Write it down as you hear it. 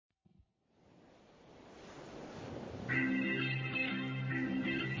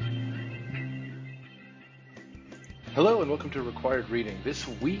Hello and welcome to Required Reading. This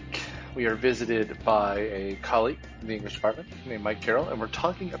week we are visited by a colleague in the English department named Mike Carroll, and we're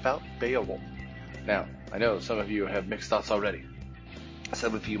talking about Beowulf. Now, I know some of you have mixed thoughts already.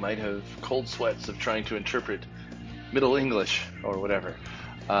 Some of you might have cold sweats of trying to interpret Middle English or whatever.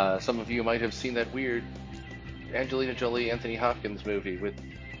 Some of you might have seen that weird Angelina Jolie, Anthony Hopkins movie with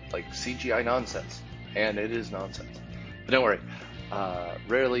like CGI nonsense, and it is nonsense. But don't worry,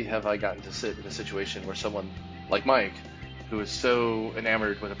 rarely have I gotten to sit in a situation where someone like Mike, who is so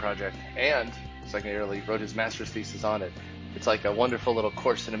enamored with a project and secondarily wrote his master's thesis on it. It's like a wonderful little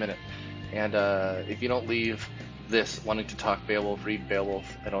course in a minute. And if you don't leave this wanting to talk Beowulf, read Beowulf,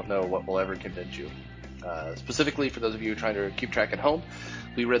 I don't know what will ever convince you. Specifically for those of you trying to keep track at home,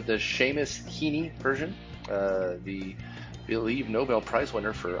 we read the Seamus Heaney version, the I believe Nobel Prize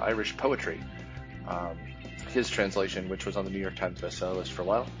winner for Irish poetry. His translation, which was on the New York Times bestseller list for a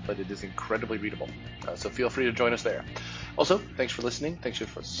while, but it is incredibly readable. So feel free to join us there. Also, thanks for listening. Thanks for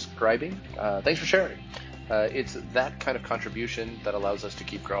subscribing. Thanks for sharing. It's that kind of contribution that allows us to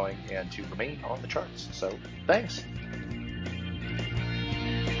keep growing and to remain on the charts. So thanks.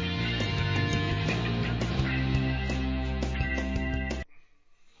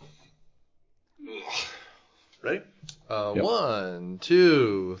 Ready? Yep. 1,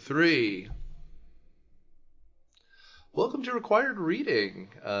 2, 3. Welcome to Required Reading.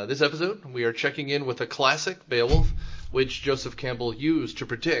 This episode, we are checking in with a classic, Beowulf, which Joseph Campbell used to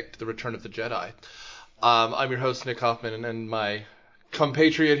predict the return of the Jedi. I'm your host, Nick Hoffman, and my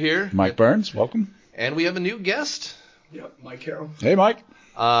compatriot here, Mike Burns, welcome. And we have a new guest. Yep, Mike Carroll. Hey, Mike.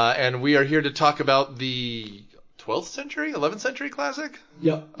 And we are here to talk about the 12th century, 11th century classic?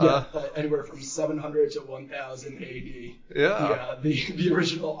 Yep, anywhere from 700 to 1000 AD. Yeah. The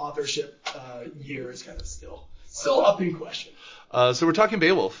original authorship year is kind of still up in question. So we're talking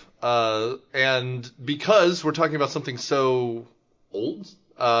Beowulf, and because we're talking about something so old,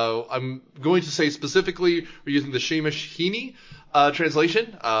 I'm going to say specifically we're using the Seamus Heaney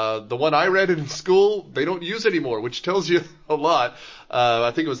translation. The one I read in school, they don't use anymore, which tells you a lot.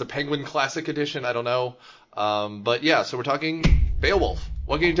 I think it was the Penguin Classic Edition. I don't know. But yeah, so we're talking Beowulf.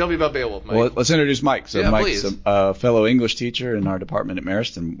 What can you tell me about Beowulf, Mike? Well, let's introduce Mike. So Yeah, Mike's please. a fellow English teacher in our department at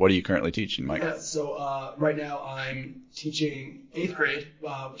Marist. And what are you currently teaching, Mike? Yeah, so right now I'm teaching 8th grade,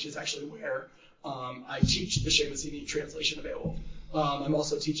 which is actually where I teach the Seamus Heaney translation of Beowulf. I'm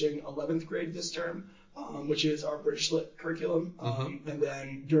also teaching 11th grade this term, which is our British Lit curriculum. And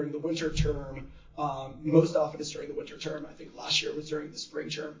then during the winter term, most often it's during the winter term. I think last year was during the spring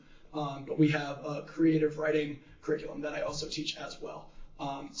term. But we have a creative writing curriculum that I also teach as well.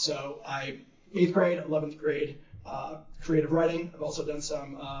 So 8th grade, 11th grade, creative writing. I've also done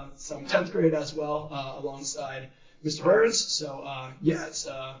some 10th grade as well, alongside Mr. Burns. So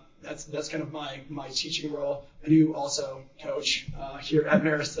that's kind of my teaching role. I do also coach here at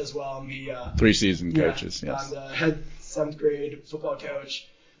Marist as well. I'm the 3-season coaches, yes. I'm the head 7th grade football coach,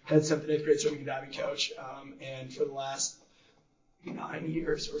 head 7th and 8th grade swimming and diving coach, and for the last 9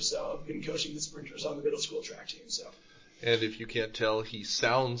 years or so, I've been coaching the sprinters on the middle school track team. So. And if you can't tell, he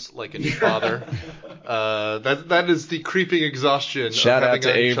sounds like a new father. That is the creeping exhaustion. Shout of out having to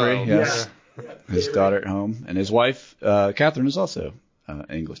a Avery, child. yes. Yeah, His daughter at home. And his wife, Catherine, is also an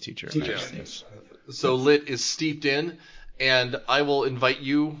English teacher at Marist. Yes. So Lit is steeped in, and I will invite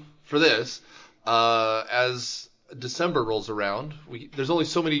you for this. As December rolls around, there's only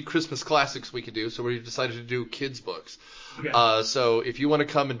so many Christmas classics we could do, so we decided to do kids' books. Okay. So if you want to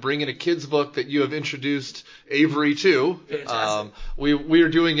come and bring in a kid's book that you have introduced Avery to, we are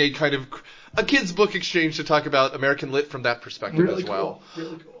doing a kind of a kid's book exchange to talk about American Lit from that perspective Really as well. Cool.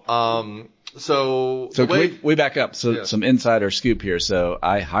 Really cool. So can we back up? So some insider scoop here. So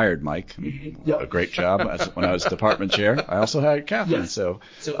I hired Mike. Yep. A great job when I was department chair. I also hired Catherine. Yes. So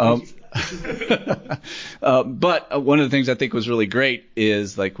thank you for that. But one of the things I think was really great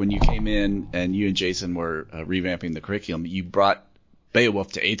is like when you came in and you and Jason were revamping the curriculum, you brought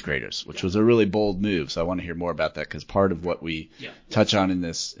Beowulf to 8th graders, which was a really bold move. So I want to hear more about that because part of what we touch on in the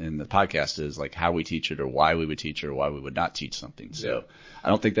podcast is like how we teach it or why we would teach it or why we would not teach something. So I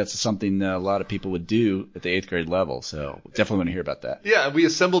don't think that's something a lot of people would do at the 8th grade level. So definitely want to hear about that. Yeah, we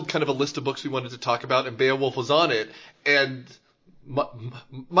assembled kind of a list of books we wanted to talk about, and Beowulf was on it. And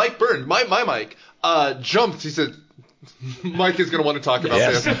Mike Burns, my Mike, jumped. He said, Mike is going to want to talk about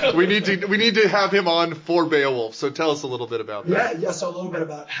this. We need to have him on for Beowulf. So tell us a little bit about that. Yeah. So a little bit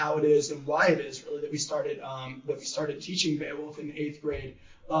about how it is and why it is really that we started teaching Beowulf in 8th grade.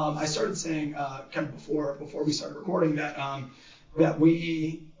 I started saying kind of before we started recording that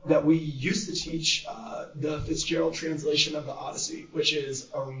we used to teach the Fitzgerald translation of the Odyssey, which is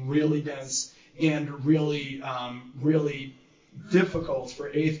a really dense and really difficult for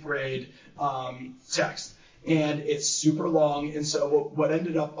 8th grade text. And it's super long. And so what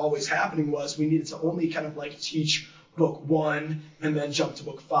ended up always happening was we needed to only kind of like teach book 1 and then jump to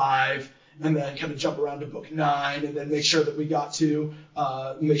book 5 and then kind of jump around to book 9 and then make sure that we got to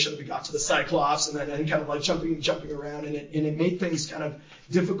the Cyclops and then kind of like jumping around, and it made things kind of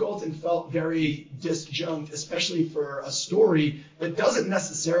difficult and felt very disjunct, especially for a story that doesn't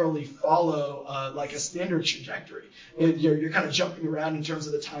necessarily follow like a standard trajectory. You're kind of jumping around in terms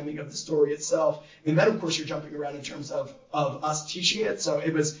of the timing of the story itself, and then of course you're jumping around in terms of us teaching it. So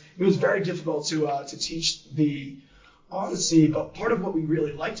it was very difficult to teach the Odyssey, but part of what we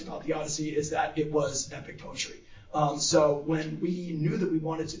really liked about the Odyssey is that it was epic poetry. So when we knew that we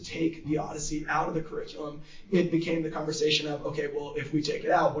wanted to take the Odyssey out of the curriculum, it became the conversation of, okay, well, if we take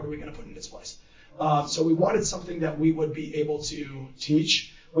it out, what are we going to put in its place? So we wanted something that we would be able to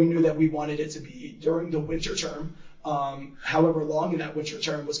teach. We knew that we wanted it to be during the winter term. However long in that winter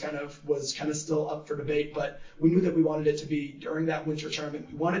term was kind of still up for debate, but we knew that we wanted it to be during that winter term, and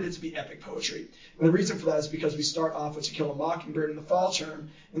we wanted it to be epic poetry. And the reason for that is because we start off with To Kill a Mockingbird in the fall term,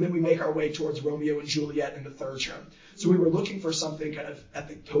 and then we make our way towards Romeo and Juliet in the third term. So we were looking for something kind of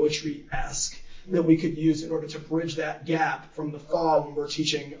epic poetry-esque that we could use in order to bridge that gap from the fall when we're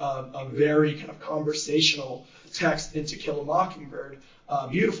teaching a very kind of conversational text in To Kill a Mockingbird.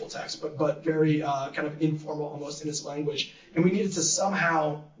 Beautiful text, but very kind of informal almost in its language. And we needed to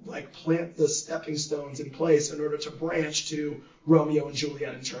somehow like plant the stepping stones in place in order to branch to Romeo and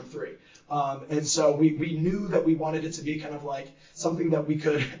Juliet in term 3. And so we knew that we wanted it to be kind of like something that we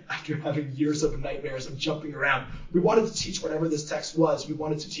could, after having years of nightmares of jumping around, we wanted to teach whatever this text was. We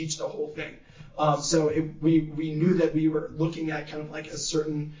wanted to teach the whole thing. So we knew that we were looking at kind of like a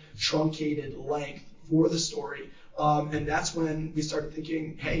certain truncated length for the story. And that's when we started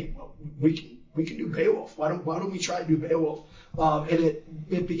thinking, hey, well, we can do Beowulf. Why don't we try to do Beowulf? And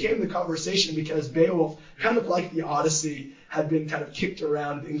it became the conversation because Beowulf, kind of like the Odyssey, had been kind of kicked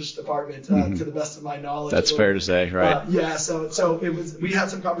around the English department to the best of my knowledge. That's fair to say, right? Yeah. So it was. We had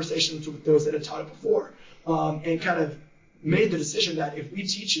some conversations with those that had taught it before, and kind of made the decision that if we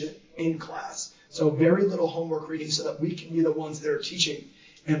teach it in class, so very little homework reading, so that we can be the ones that are teaching,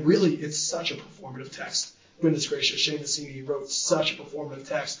 and really it's such a performative text. Goodness gracious, Seamus Heaney wrote such a performative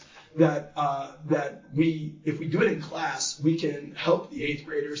text that if we do it in class, we can help the 8th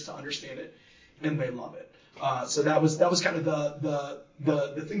graders to understand it, and they love it. So that was kind of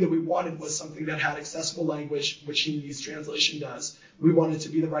the thing that we wanted, was something that had accessible language, which Heaney's translation does. We wanted it to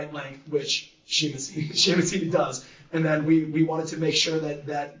be the right length, which Seamus Heaney does, and then we wanted to make sure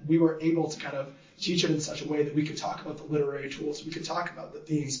that we were able to kind of teach it in such a way that we could talk about the literary tools, we could talk about the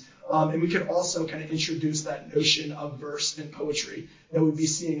themes, and we could also kind of introduce that notion of verse and poetry that we'd be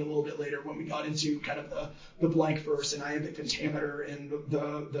seeing a little bit later when we got into kind of the blank verse and iambic pentameter and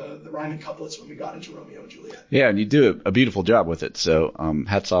the rhyming couplets when we got into Romeo and Juliet. Yeah, and you do a beautiful job with it, so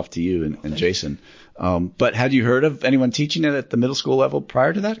hats off to you and Jason. But had you heard of anyone teaching it at the middle school level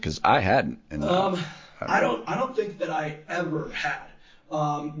prior to that? Because I hadn't. And, I don't think that I ever had.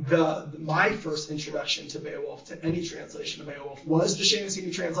 My first introduction to Beowulf, to any translation of Beowulf, was the Seamus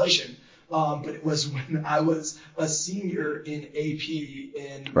Heaney translation, but it was when I was a senior in AP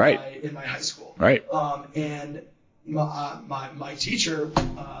in my high school. Right. And my teacher,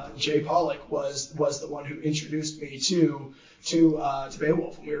 Jay Pollock, was the one who introduced me to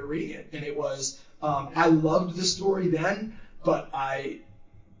Beowulf when we were reading it, and it was I loved the story then, but I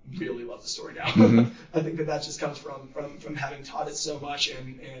really love the story now. Mm-hmm. I think that just comes from having taught it so much,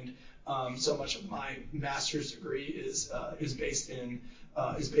 and so much of my master's degree is based in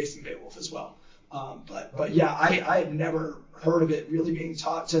Beowulf as well. But yeah, I had never heard of it really being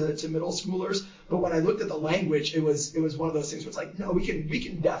taught to middle schoolers. But when I looked at the language, it was one of those things where it's like, no, we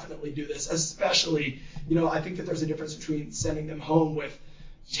can definitely do this. Especially, I think that there's a difference between sending them home with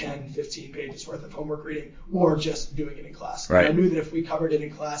 10, 15 pages worth of homework reading, or just doing it in class. Right. And I knew that if we covered it in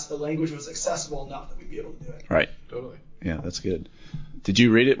class, the language was accessible enough that we'd be able to do it. Right. Totally. Yeah, that's good. Did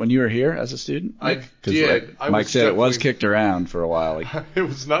you read it when you were here as a student? I did. Like Mike said, it was kicked around for a while. It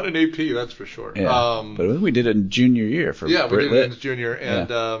was not an AP, that's for sure. Yeah. But we did it in junior year for Brit Lit. We did it in junior,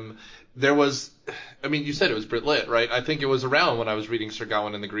 and there was, you said it was Brit Lit, right? I think it was around when I was reading Sir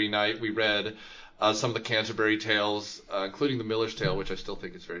Gawain and the Green Knight. We read some of the Canterbury tales, including the Miller's Tale, which I still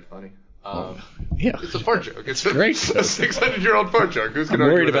think is very funny. Yeah. It's a fart joke. It's great. A 600-year-old fart joke. Who's I'm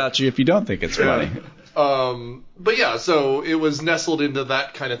gonna worried argue with about you if you don't think it's funny. But yeah, so it was nestled into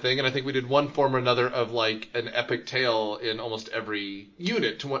that kind of thing, and I think we did one form or another of like an epic tale in almost every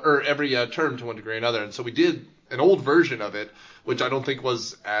unit or every term to one degree or another. And so we did an old version of it, which I don't think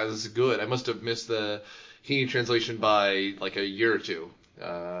was as good. I must have missed the Heaney translation by like a year or two.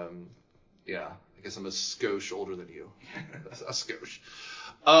 Yeah, I guess I'm a skosh older than you. A skosh.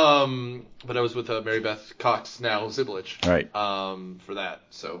 But I was with Mary Beth Cox, now Ziblich, Right. For that.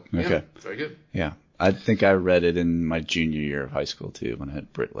 So, Okay. Very good. Yeah. I think I read it in my junior year of high school, too, when I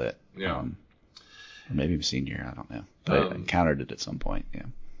had Brit Lit. Yeah. Or maybe senior year, I don't know. But I encountered it at some point, yeah.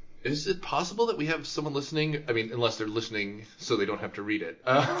 Is it possible that we have someone listening? I mean, unless they're listening so they don't have to read it.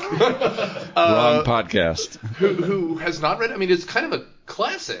 Wrong podcast. Who has not read it? I mean, it's kind of a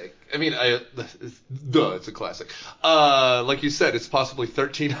classic. I mean, it's a classic. Like you said, it's possibly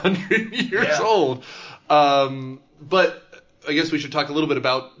 1,300 years old. But I guess we should talk a little bit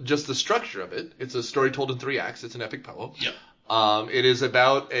about just the structure of it. It's a story told in 3 acts. It's an epic poem. Yep. It is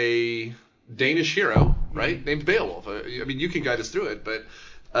about a Danish hero, right, named Beowulf. I mean, you can guide us through it, but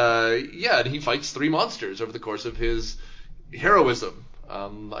and he fights 3 monsters over the course of his heroism.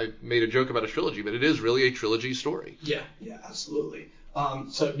 I made a joke about a trilogy, but it is really a trilogy story. Yeah, absolutely.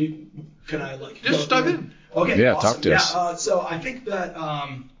 So can I just dive in? Okay, yeah, awesome. Talk to us. So I think that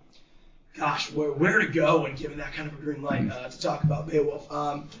where to go and given that kind of a green light to talk about Beowulf.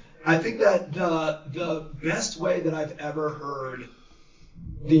 I think that the best way that I've ever heard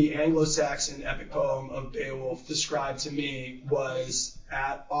the Anglo-Saxon epic poem of Beowulf described to me was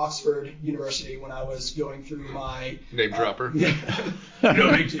at Oxford University when I was going through my name dropper.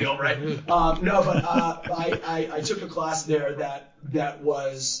 No big deal, right? I took a class there that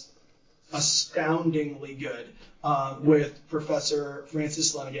was astoundingly good with Professor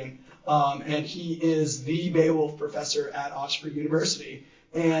Francis Lenigan, and he is the Beowulf professor at Oxford University.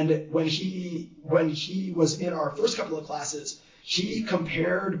 And when he was in our first couple of classes, he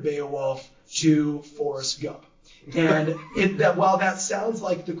compared Beowulf to Forrest Gump. And while that sounds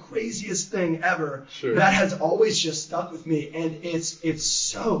like the craziest thing ever, sure, that has always just stuck with me. And it's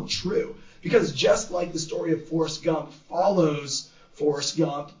so true. Because just like the story of Forrest Gump follows Forrest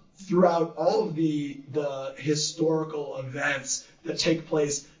Gump throughout all of the historical events that take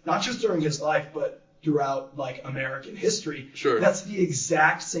place, not just during his life, but throughout like American history. Sure. That's the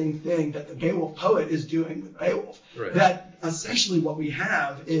exact same thing that the Beowulf poet is doing with Beowulf. Right. That essentially what we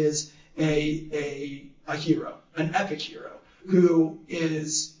have is a hero, an epic hero, who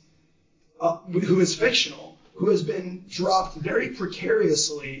is fictional, who has been dropped very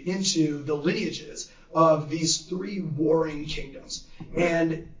precariously into the lineages of these 3 warring kingdoms.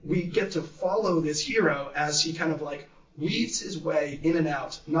 And we get to follow this hero as he kind of like weaves his way in and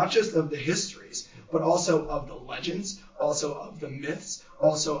out, not just of the histories, but also of the legends, also of the myths,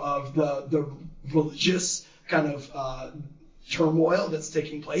 also of the religious kind of turmoil that's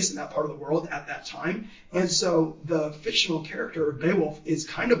taking place in that part of the world at that time. And so the fictional character of Beowulf is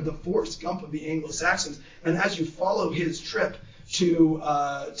kind of the Forrest Gump of the Anglo-Saxons. And as you follow his trip to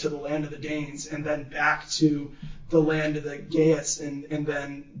the land of the Danes and then back to the land of the Geats and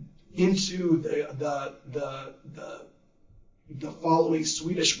then into the following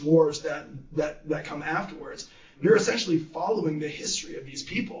Swedish wars that come afterwards, you're essentially following the history of these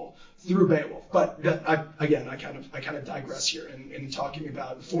people through Beowulf. But I kind of digress here in talking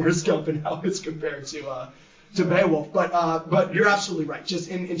about Forrest Gump and how it's compared to Beowulf. But you're absolutely right. Just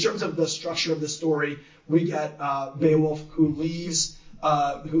in terms of the structure of the story, we get Beowulf who leaves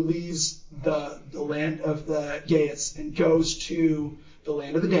the land of the Geats and goes to the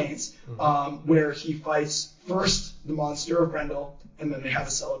land of the Danes, where he fights first the monster of Grendel, and then they have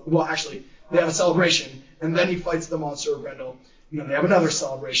a celebration, and then he fights the monster of Grendel, and then they have another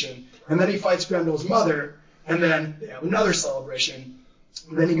celebration, and then he fights Grendel's mother, and then they have another celebration.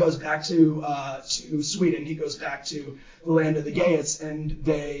 And then he goes back to Sweden. He goes back to the land of the Geats, and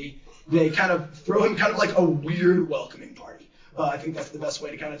they kind of throw him kind of like a weird welcoming party. I think that's the best way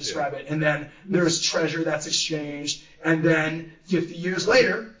to kind of describe it. And then there's treasure that's exchanged, and then 50 years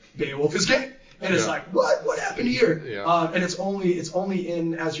later, Beowulf is king. And it's like, what happened here? Yeah. And it's only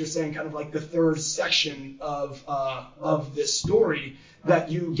in, as you're saying, kind of like the 3rd section of this story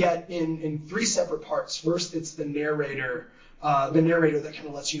that you get in 3 separate parts. First, it's the narrator that kind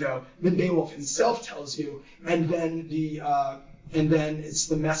of lets you know. Then Beowulf himself tells you, and then it's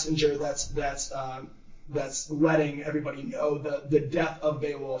the messenger that's letting everybody know the death of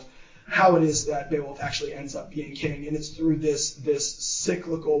Beowulf how it is that Beowulf actually ends up being king, and it's through this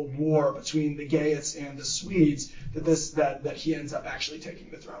cyclical war between the Geats and the Swedes that he ends up actually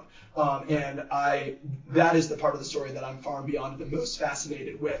taking the throne. And that is the part of the story that I'm far and beyond the most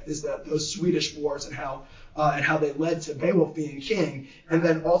fascinated with, is that those Swedish wars and how they led to Beowulf being king, and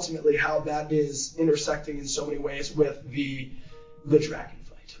then ultimately how that is intersecting in so many ways with the dragon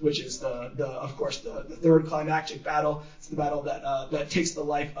fight, which is of course the third climactic battle. It's the battle that takes the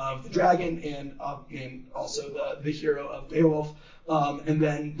life of the dragon and also the hero of Beowulf. And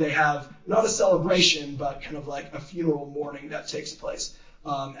then they have not a celebration, but kind of like a funeral mourning that takes place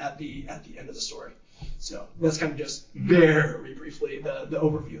at the end of the story. So that's kind of just very briefly the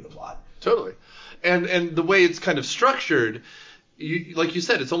overview of the plot. Totally. And the way it's kind of structured, like you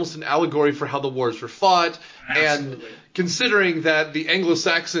said, it's almost an allegory for how the wars were fought. Absolutely. And considering that the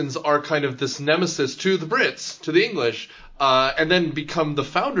Anglo-Saxons are kind of this nemesis to the Brits, to the English, and then become the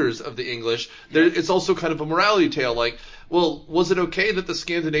founders of the English, it's also kind of a morality tale. Like, well, was it okay that the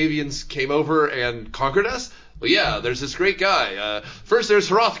Scandinavians came over and conquered us? Well, yeah, there's this great guy. First there's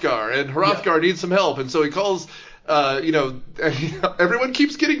Hrothgar, and Hrothgar needs some help, and so he calls... everyone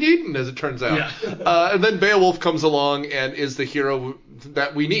keeps getting eaten, as it turns out. Yeah. And then Beowulf comes along and is the hero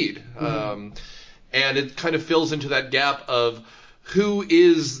that we need. Mm-hmm. And it kind of fills into that gap of who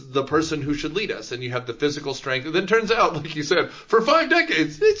is the person who should lead us. And you have the physical strength. And then turns out, like you said, for 5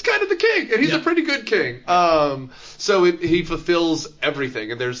 decades, he's kind of the king. And he's a pretty good king. So he fulfills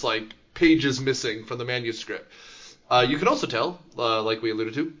everything. And there's like pages missing from the manuscript. You can also tell, like we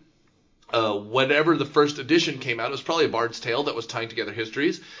alluded to, whenever the first edition came out, it was probably a Bard's Tale that was tying together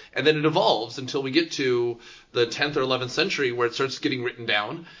histories, and then it evolves until we get to the 10th or 11th century where it starts getting written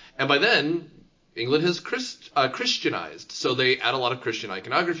down, and by then England has Christianized, so they add a lot of Christian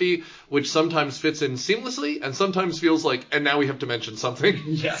iconography, which sometimes fits in seamlessly and sometimes feels like, and now we have to mention something.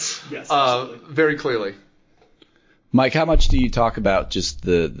 Yes, absolutely. Very clearly. Mike, how much do you talk about just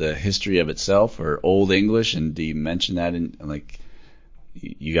the history of itself or Old English, and do you mention that in, like,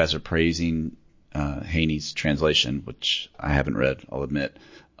 you guys are praising Haney's translation, which I haven't read, I'll admit.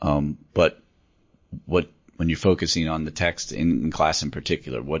 But when you're focusing on the text in class in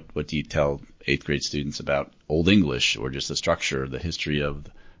particular, what do you tell 8th grade students about Old English, or just the structure, the history of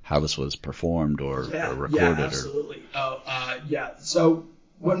how this was performed or recorded? Yeah, absolutely. So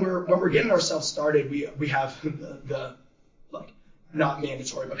when we're getting ourselves started, we have the like, not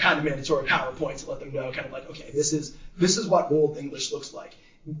mandatory, but kind of mandatory PowerPoint to let them know, kind of like, okay, this is what Old English looks like.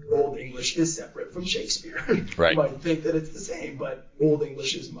 Old English is separate from Shakespeare. Right. You might think that it's the same, but Old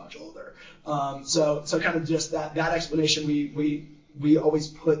English is much older. So kind of just that explanation, we always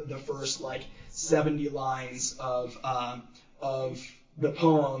put the first like 70 lines of the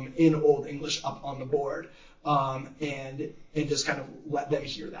poem in Old English up on the board, and just kind of let them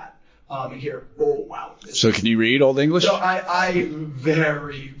hear that. And hear, oh wow. So can you read Old English? So I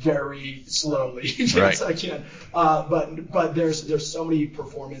very, very slowly, yes, I can. But there's so many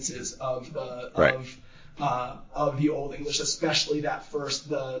performances of the Old English, especially that first,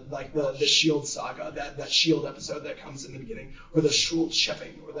 the Shield saga, that Shield episode that comes in the beginning, or the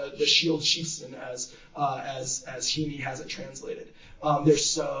Schuldschepping, or the Shield Chieftain, as Heaney has it translated. There's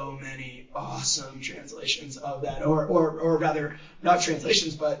so many awesome translations of that, or rather, not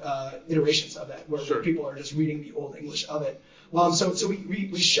translations, but iterations of that, where people are just reading the Old English of it. So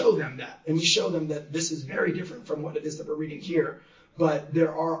we show them that, and we show them that this is very different from what it is that we're reading here, but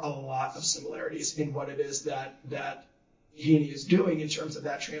there are a lot of similarities in what it is that Heaney is doing in terms of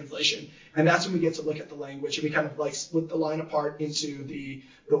that translation. And that's when we get to look at the language, and we kind of like split the line apart into the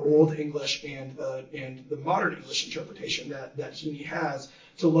Old English and the modern English interpretation that Heaney has,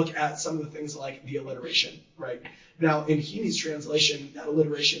 to look at some of the things like the alliteration, right? Now, in Heaney's translation, that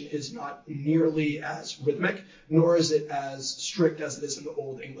alliteration is not nearly as rhythmic, nor is it as strict as it is in the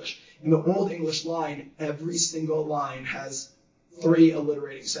Old English. In the Old English line, every single line has 3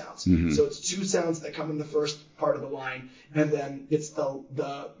 alliterating sounds. Mm-hmm. So it's 2 sounds that come in the first part of the line, and then it's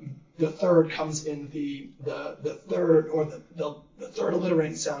the third comes in the third, or the third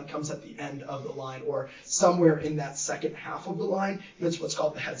alliterating sound comes at the end of the line, or somewhere in that second half of the line. That's what's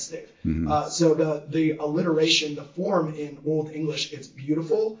called the head stave. Mm-hmm. So the alliteration, the form in Old English, it's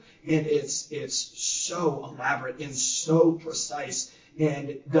beautiful, and it's so elaborate and so precise.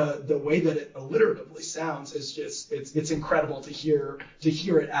 And the way that it alliteratively sounds is just, it's incredible to hear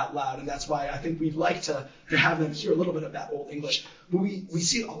it out loud. And that's why I think we'd like to have them hear a little bit of that Old English. But we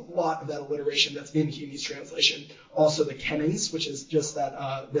see a lot of that alliteration that's in Heaney's translation. Also the kennings, which is just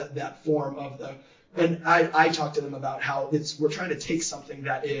that form of the, and I talked to them about how we're trying to take something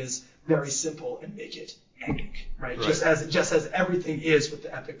that is very simple and make it epic, right? Right. Just as everything is with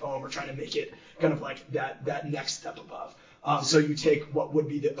the epic poem, we're trying to make it kind of like that next step above. So you take what would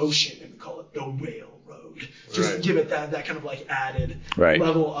be the ocean and call it the whale road. Just Right. give it that kind of like added Right.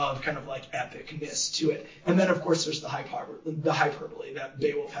 level of kind of like epicness to it. And then of course there's the hyperbole that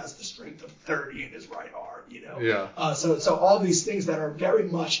Beowulf has the strength of 30 in his right arm, you know. Yeah. So all these things that are very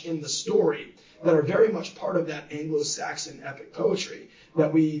much in the story, that are very much part of that Anglo-Saxon epic poetry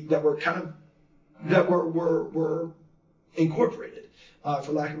that were incorporated,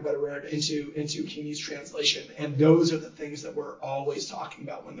 for lack of a better word, into Heaney's translation. And those are the things that we're always talking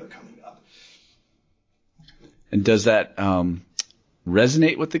about when they're coming up. And does that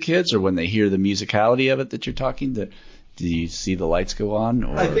resonate with the kids, or when they hear the musicality of it that you're talking, do you see the lights go on?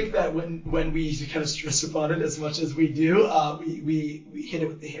 Or? I think that when we kind of stress upon it as much as we do, we hit it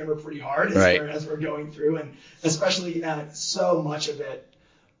with the hammer pretty hard as we're going through, and especially so much of it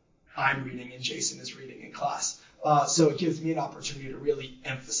I'm reading and Jason is reading in class. So it gives me an opportunity to really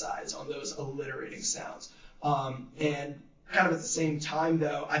emphasize on those alliterating sounds. And kind of at the same time,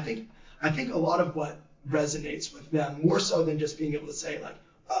 though, I think a lot of what resonates with them, more so than just being able to say like,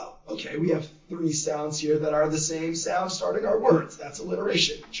 oh, okay, we have 3 sounds here that are the same sound starting our words. That's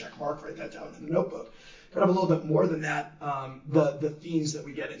alliteration. Check mark, write that down in the notebook. Kind of a little bit more than that, the themes that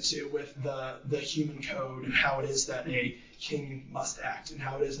we get into with the human code and how it is that a king must act and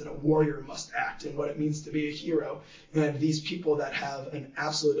how it is that a warrior must act and what it means to be a hero. And these people that have an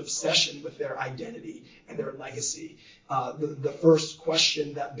absolute obsession with their identity and their legacy. The first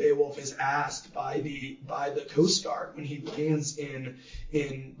question that Beowulf is asked by the Coast Guard when he lands in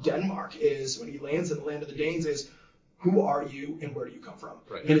Denmark is, when he lands in the land of the Danes, is, who are you and where do you come from?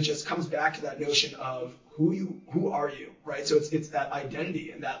 Right. And it just comes back to that notion of who are you, right? So it's that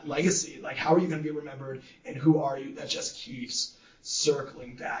identity and that legacy. Like, how are you going to be remembered and who are you, that just keeps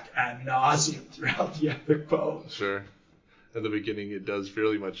circling back ad nauseum throughout the epic poem. Sure. In the beginning, it does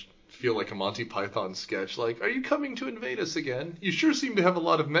very much feel like a Monty Python sketch. Like, are you coming to invade us again? You sure seem to have a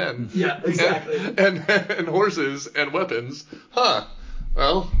lot of men. Yeah, exactly. And horses and weapons. Huh.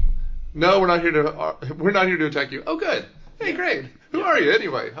 Well, no, we're not here to attack you. Oh, good. Hey, great. Who are you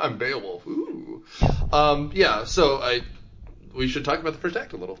anyway? I'm Beowulf. Ooh. Yeah. So we should talk about the first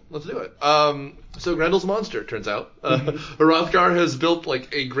act a little. Let's do it. So Grendel's a monster, turns out. Hrothgar has built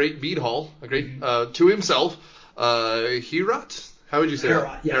like a great bead hall, to himself. Heorot? How would you say that?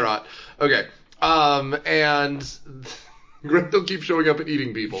 Heorot, yeah. Heorot. Okay. And Grendel keeps showing up and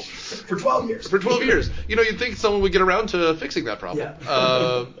eating people. For 12 years. For 12 years. You know, you'd think someone would get around to fixing that problem.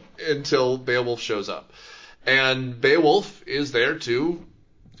 Yeah. Until Beowulf shows up. And Beowulf is there to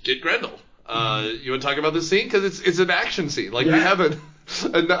get Grendel. You want to talk about this scene? Because it's an action scene. Like, we have a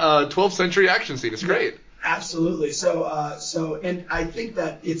 12th century action scene. It's great. Absolutely. So, and I think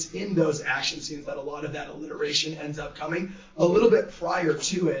that it's in those action scenes that a lot of that alliteration ends up coming. A little bit prior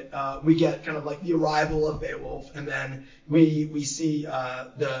to it, we get kind of like the arrival of Beowulf, and then we see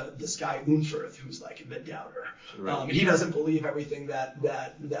this guy Unferth, who's like the doubter. Right. He doesn't believe everything that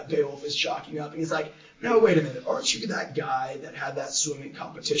Beowulf is chalking up, and he's like, no, wait a minute, aren't you that guy that had that swimming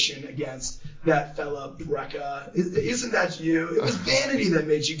competition against that fella Brecca? Isn't that you? It was vanity that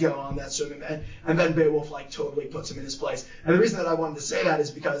made you go on that swimming. And then Beowulf like totally puts him in his place. And the reason that I wanted to say that is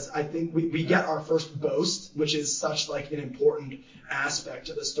because I think we get our first boast, which is such like an important aspect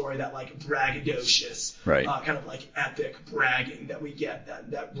to the story, that like braggadocious, Right. Kind of like epic bragging that we get,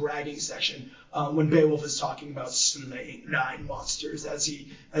 that bragging section when Beowulf is talking about slaying 9 monsters as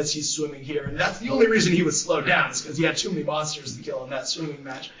he's swimming here. And that's the only reason he was slowed down, is because he had too many monsters to kill in that swimming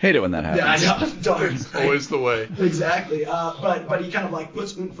match. Hate it when that happens. Yeah, I know. Darn. Always the way. Exactly. But he kind of like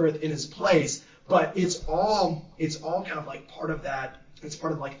puts Unferth in his place. But it's all kind of like part of that. It's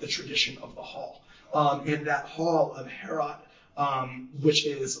part of like the tradition of the hall. And that hall of Heorot, which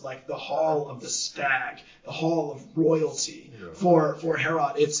is like the hall of the stag, the hall of royalty. Yeah. For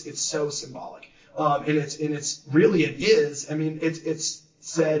Heorot, it's so symbolic. And it's really, it is. I mean, it's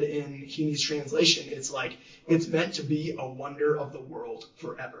said in Heaney's translation, it's like, it's meant to be a wonder of the world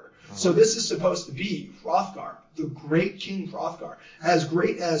forever. So this is supposed to be Hrothgar, the great King Hrothgar, as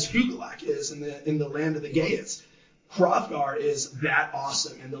great as Hugelac is in the land of the Geats. Hrothgar is that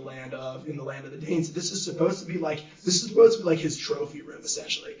awesome in the land of the Danes. This is supposed to be like his trophy room,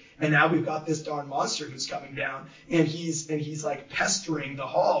 essentially. And now we've got this darn monster who's coming down, and he's like pestering the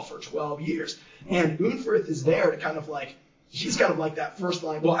hall for 12 years. And Unferth is there to kind of like, he's kind of like that first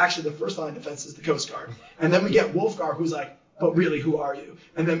line. Well, actually, the first line of defense is the Coast Guard. And then we get Wulfgar, who's like, but really, who are you?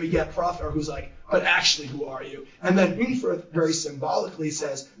 And then we get Hrothgar, who's like, but actually, who are you? And then Unferth very symbolically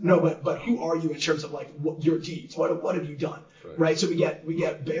says, no, but who are you in terms of like your deeds? What have you done? Right? So we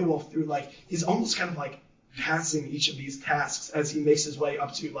get Beowulf through like, he's almost kind of like passing each of these tasks as he makes his way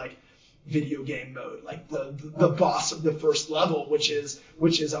up to like video game mode, like the boss of the first level, which is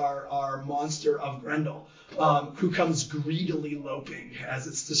our monster of Grendel, who comes greedily loping, as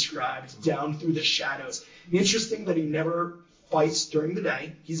it's described, down through the shadows. Interesting that he never fights during the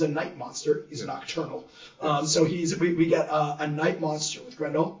day. He's a night monster. He's nocturnal. So we get a night monster with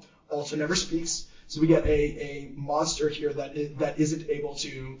Grendel. Also never speaks. So we get a monster here that isn't able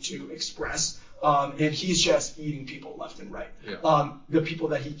to express. And he's just eating people left and right. Yeah. The people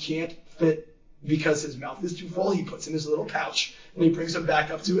that he can't fit because his mouth is too full, he puts in his little pouch and he brings them back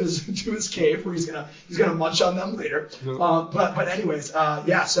up to his cave where he's gonna munch on them later. But anyways,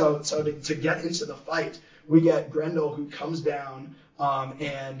 So to get into the fight, we get Grendel who comes down,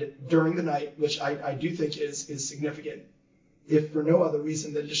 and during the night, which I do think is significant, if for no other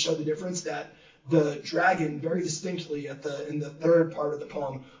reason than to show the difference that the dragon very distinctly in the third part of the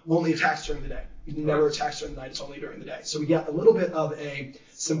poem only attacks during the day. He never attacks during the night, it's only during the day. So we get a little bit of a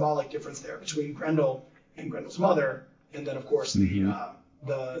symbolic difference there between Grendel and Grendel's mother, and then of course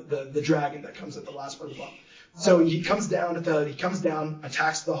the dragon that comes at the last part of the poem. So he comes down,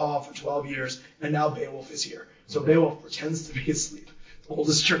 attacks the hall for 12 years, and now Beowulf is here. So Beowulf pretends to be asleep.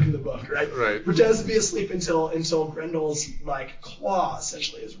 Oldest trick in the book, right? Right. Pretends to be asleep until Grendel's like claw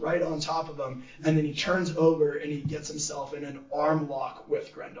essentially is right on top of him, and then he turns over and he gets himself in an arm lock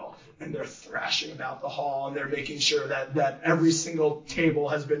with Grendel, and they're thrashing about the hall, and they're making sure that every single table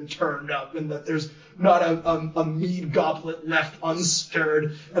has been turned up, and that there's not a mead goblet left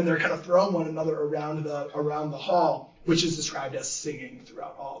unstirred, and they're kind of throwing one another around the hall, which is described as singing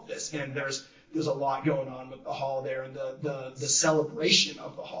throughout all of this, and there's a lot going on with the hall there, and the celebration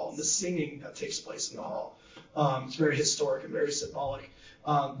of the hall and the singing that takes place in the hall. It's very historic and very symbolic.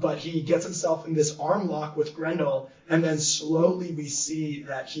 But he gets himself in this arm lock with Grendel, and then slowly we see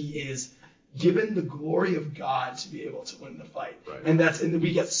that he is given the glory of God to be able to win the fight. Right. And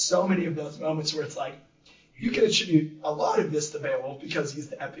we get so many of those moments where it's like, you can attribute a lot of this to Beowulf because he's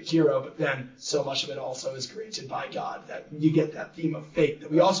the epic hero, but then so much of it also is granted by God, that you get that theme of fate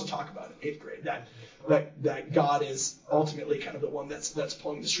that we also talk about in 8th grade, that God is ultimately kind of the one that's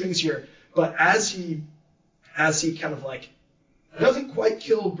pulling the strings here. But as he kind of like doesn't quite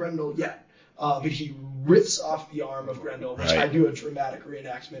kill Grendel yet, but he rips off the arm of Grendel, which I do a dramatic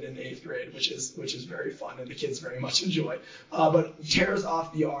reenactment in 8th grade, which is very fun and the kids very much enjoy. But tears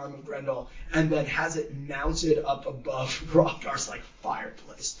off the arm of Grendel and then has it mounted up above Hrothgar's like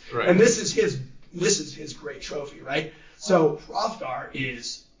fireplace. Right. And this is his great trophy, right? So Hrothgar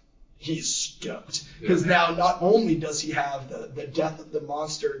he's stoked because now not only does he have the death of the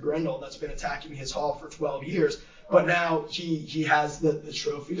monster Grendel that's been attacking his hall for 12 years, but now he has the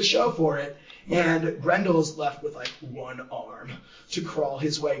trophy to show for it, and Grendel is left with like one arm to crawl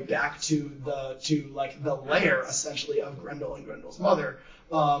his way back to the lair essentially of Grendel and Grendel's mother,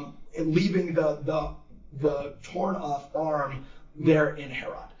 and leaving the torn off arm there in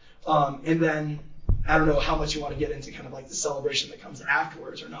Heorot. And then I don't know how much you want to get into kind of like the celebration that comes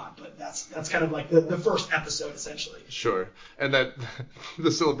afterwards or not, but that's kind of like the first episode essentially. Sure. And that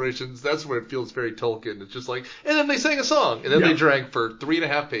the celebrations, that's where it feels very Tolkien. It's just like, and then they sang a song, and then they drank for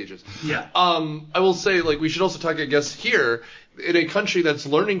 3.5 pages. Yeah. I will say, like, we should also talk, I guess, here, in a country that's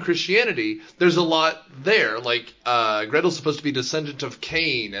learning Christianity, there's a lot there. Like, Gretel's supposed to be descendant of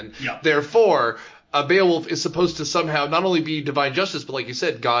Cain, and therefore Beowulf is supposed to somehow not only be divine justice, but like you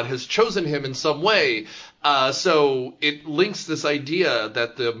said, God has chosen him in some way. So it links this idea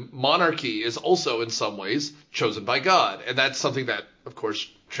that the monarchy is also in some ways chosen by God. And that's something that, of course,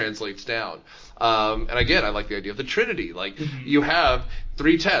 translates down. And again, I like the idea of the Trinity. Like, you have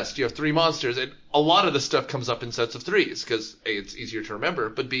 3 tests, you have 3 monsters, and a lot of the stuff comes up in sets of 3s because A, it's easier to remember,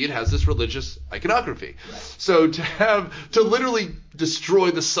 but B, it has this religious iconography. Right. So to literally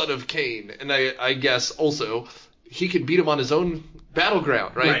destroy the son of Cain, and I guess also he can beat him on his own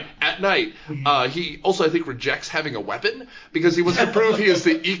battleground, right? At night. He also, I think, rejects having a weapon because he wants to prove he is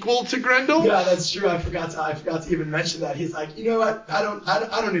the equal to Grendel. Yeah, that's true. I forgot to even mention that. He's like, you know what? I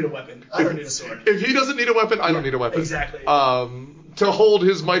don't need a weapon. I don't need a sword. If he doesn't need a weapon, I don't need a weapon. Exactly. To hold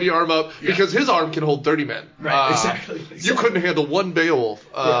his mighty arm up because his arm can hold 30 men. Right. Exactly. You couldn't handle one Beowulf.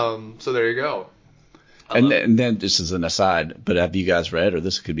 So there you go. And then this is an aside, but have you guys read, or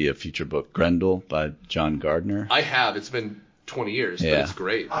this could be a future book, Grendel by John Gardner? I have. It's been 20 years, but it's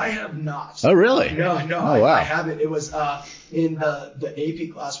great. I have not. Oh, really? No. Oh, wow. I haven't. It was in the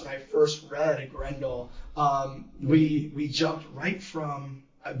AP class when I first read Grendel. We jumped right from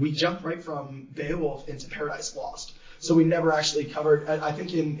Beowulf into Paradise Lost. So we never actually covered. I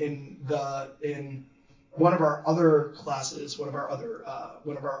think in one of our other classes, one of our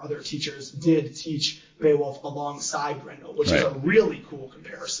other teachers did teach Beowulf alongside Grendel, which is a really cool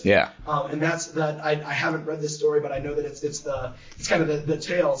comparison. Yeah. And I haven't read this story, but I know that it's kind of the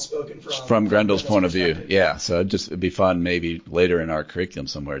tale spoken from Grendel's point of view. Yeah. So it'd be fun maybe later in our curriculum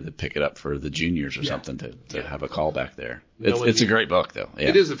somewhere to pick it up for the juniors or something to have a callback there. It's a great book though. Yeah.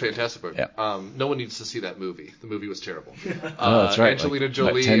 It is a fantastic book. Yeah. No one needs to see that movie. The movie was terrible. Oh, that's right. Angelina like,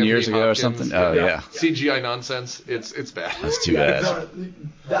 Jolie, 10 years Anthony ago Hopkins, or something. Oh yeah. CGI nonsense. It's bad. That's too bad.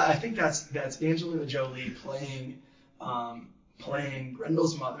 I think that's Angelina Jolie playing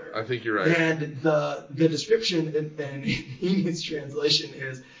Grendel's mother. I think you're right. And the description in English translation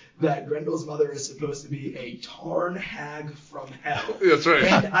is that Grendel's mother is supposed to be a tarn hag from hell. That's right.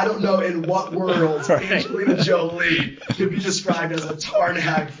 And I don't know in what world Angelina Jolie could be described as a tarn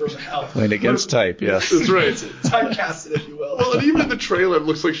hag from hell. Playing against type, yes. That's right. Typecasted, if you will. Well, and even in the trailer, it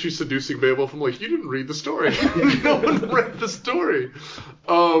looks like she's seducing Beowulf. I'm like, you didn't read the story. No one read the story.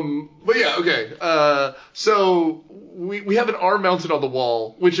 But yeah, okay. So we have an arm mounted on the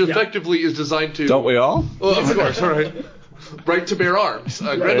wall, which effectively is designed to... Don't we all? Well, of course, all right. Right to bear arms.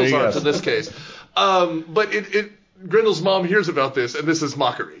 Grendel's arms in this case. But Grendel's mom hears about this, and this is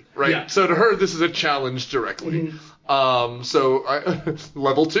mockery, right? Yeah. So to her, this is a challenge directly. Level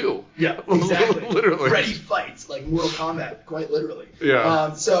 2. Yeah, exactly. Literally. Ready fights, like Mortal Kombat, quite literally.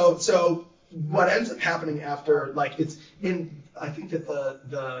 Yeah. So what ends up happening after, like, I think that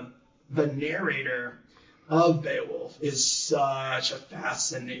the narrator of Beowulf is such a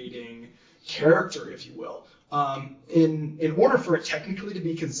fascinating character, if you will. In order for it technically to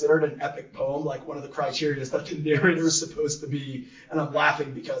be considered an epic poem, like one of the criteria is that the narrator is supposed to be, and I'm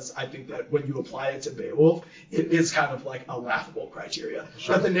laughing because I think that when you apply it to Beowulf, it is kind of like a laughable criteria.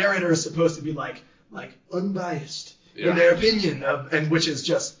 Sure. But the narrator is supposed to be like unbiased in their opinion, and which is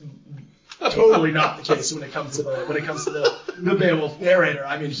just totally not the case when it comes to the Beowulf narrator.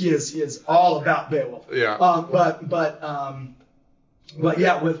 I mean, he is all about Beowulf. Yeah. But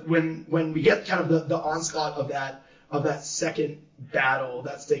yeah, when we get kind of the onslaught of that second battle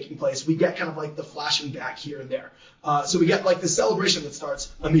that's taking place, we get kind of like the flashing back here and there. So we get like the celebration that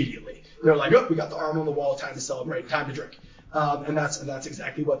starts immediately. They're like, oh, we got the arm on the wall, time to celebrate, time to drink. And that's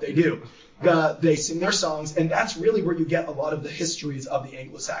exactly what they do. They sing their songs, and that's really where you get a lot of the histories of the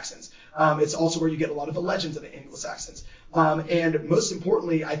Anglo-Saxons. It's also where you get a lot of the legends of the Anglo-Saxons. And most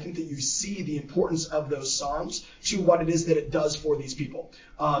importantly, I think that you see the importance of those songs to what it is that it does for these people.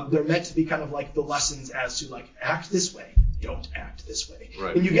 They're meant to be kind of like the lessons as to like, act this way, don't act this way.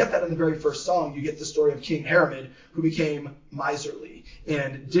 Right. And you get that in the very first song. You get the story of King Haramid, who became miserly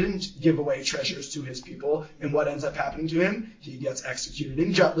and didn't give away treasures to his people. And what ends up happening to him? He gets executed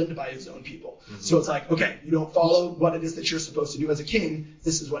in Jutland by his own people. Mm-hmm. So it's like, okay, you don't follow what it is that you're supposed to do as a king.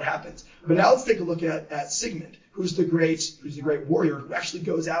 This is what happens. But now let's take a look at Sigmund, who's the great warrior who actually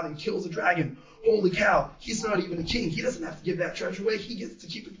goes out and kills a dragon. Holy cow, he's not even a king. He doesn't have to give that treasure away. He gets to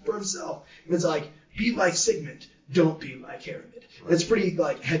keep it for himself. And it's like, be like Sigmund. Don't be like Haramid. Right. It's pretty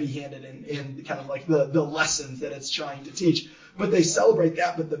like heavy-handed and kind of like the lessons that it's trying to teach. But they celebrate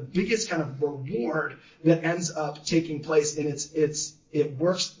that. But the biggest kind of reward that ends up taking place, and it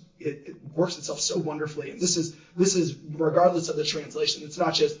works itself so wonderfully. And this is regardless of the translation. It's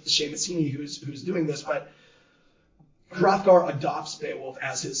not just Seamus Heaney who's doing this, but Hrothgar adopts Beowulf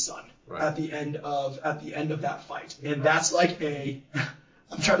as his son at the end of that fight, and that's like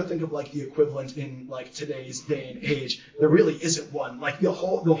I'm trying to think of like the equivalent in like today's day and age. There really isn't one. Like the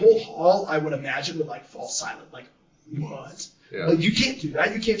whole hall, I would imagine, would like fall silent. Like, what? Yeah. Like, you can't do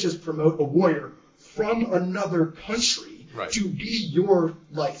that. You can't just promote a warrior from another country to be your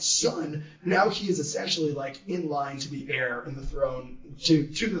like son. Now he is essentially like in line to be heir in the throne to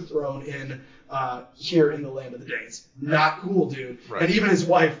the throne in here in the land of the Danes. Not cool, dude. Right. And even his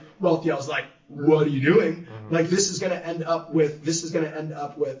wife, Wealhtheow, was like, what are you doing? Mm-hmm. Like, this is going to end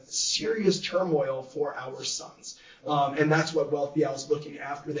up with serious turmoil for our sons. And that's what Wealhtheow is looking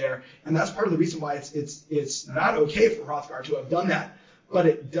after there. And that's part of the reason why it's not okay for Hrothgar to have done that. But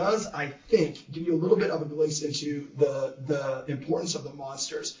it does, I think, give you a little bit of a glimpse into the importance of the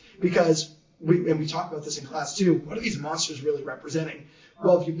monsters. Because we talk about this in class too, what are these monsters really representing?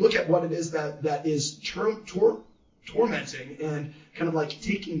 Well, if you look at what it is that is tormenting and kind of like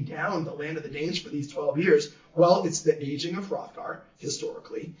taking down the land of the Danes for these 12 years, well, it's the aging of Hrothgar,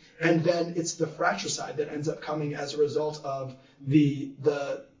 historically, and then it's the fratricide that ends up coming as a result of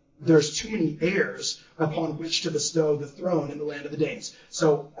there's too many heirs upon which to bestow the throne in the land of the Danes.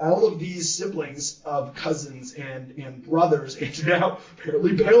 So all of these siblings of cousins and brothers, and now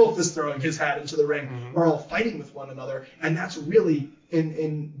apparently Beowulf is throwing his hat into the ring, are all fighting with one another, and that's really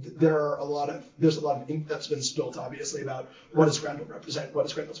there's a lot of ink that's been spilled, obviously, about what does Grendel represent, what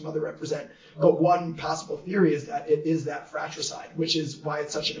does Grendel's mother represent. But one possible theory is that it is that fratricide, which is why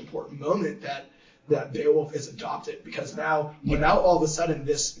it's such an important moment that Beowulf is adopted, because now all of a sudden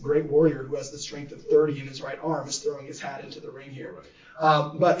this great warrior who has the strength of 30 in his right arm is throwing his hat into the ring here.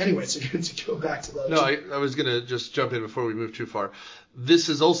 But anyway, so to go back to the... No, I was going to just jump in before we move too far. This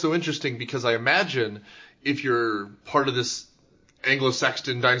is also interesting because I imagine if you're part of this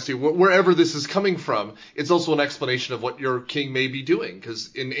Anglo-Saxon dynasty, wherever this is coming from, it's also an explanation of what your king may be doing.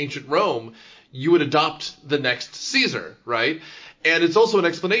 Because in ancient Rome, you would adopt the next Caesar, right? And it's also an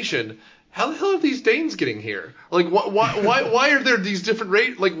explanation. How the hell are these Danes getting here? Like, why are there these different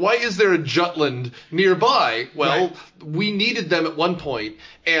races? Like, why is there a Jutland nearby? Well, we needed them at one point,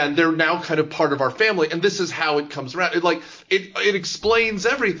 and they're now kind of part of our family, and this is how it comes around. It explains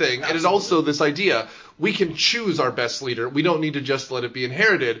everything, and it's also this idea. We can choose our best leader. We don't need to just let it be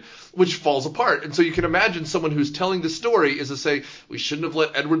inherited, which falls apart. And so you can imagine someone who's telling the story is to say, we shouldn't have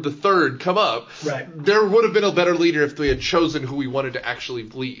let Edward III come up. Right. There would have been a better leader if we had chosen who we wanted to actually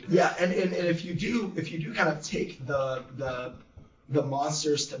lead. Yeah, and if you do kind of take the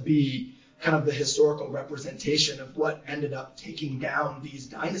monsters to be kind of the historical representation of what ended up taking down these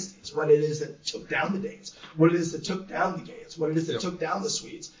dynasties, what it is that took down the Danes, what it is that took down the Geats, what it is that took down the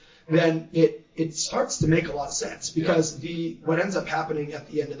Swedes, then it starts to make a lot of sense, because what ends up happening at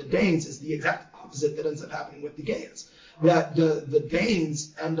the end of the Danes is the exact opposite that ends up happening with the Geats. That the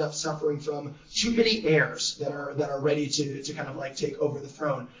Danes end up suffering from too many heirs that are ready to kind of like take over the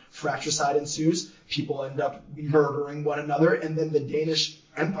throne. Fratricide ensues, people end up murdering one another, and then the Danish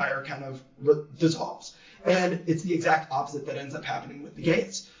Empire kind of dissolves. And it's the exact opposite that ends up happening with the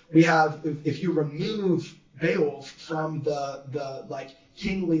Geats. We have, if you remove Beowulf from the like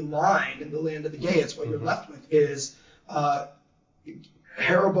kingly line in the land of the Geats, what you're left with is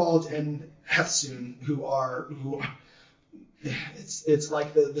Haribald and Hethsune, who it's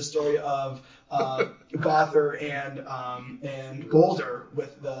like the story of Gother and Golder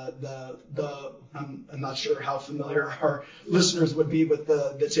with the I'm not sure how familiar our listeners would be with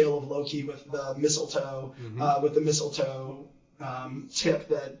the tale of Loki with the mistletoe tip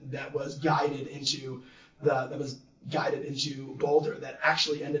that was guided into Balder, that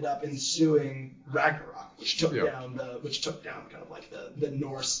actually ended up ensuing Ragnarok, which took down kind of like the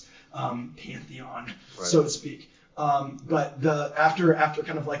Norse pantheon, so to speak. But after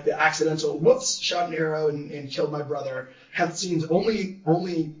kind of like the accidental shot an arrow and killed my brother, Hethsune's only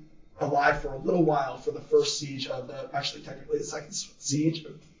alive for a little while for the first siege of technically the second siege,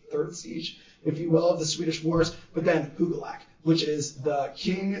 or third siege, if you will, of the Swedish wars. But then Hugelac, which is the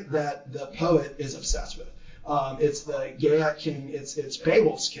king that the poet is obsessed with. It's the Geat king, it's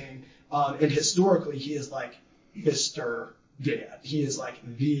Beowulf's king, and historically he is like Mr. Geat. He is like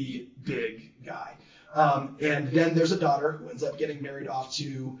the big guy. And then there's a daughter who ends up getting married off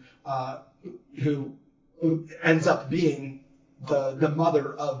to, who ends up being the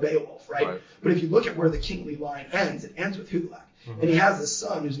mother of Beowulf, right? But if you look at where the kingly line ends, it ends with Hugelac. And he has this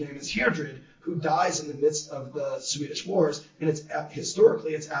son whose name is Heardred, who dies in the midst of the Swedish wars. And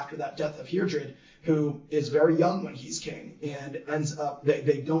historically, it's after that death of Heardred, who is very young when he's king, and ends up,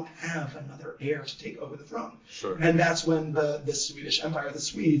 they don't have another heir to take over the throne. Sure. And that's when the Swedish Empire, the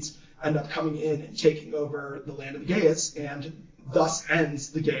Swedes, end up coming in and taking over the land of the Geats, and thus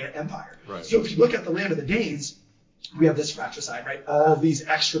ends the Geat Empire. Right. So if you look at the land of the Danes, we have this fratricide, right? All these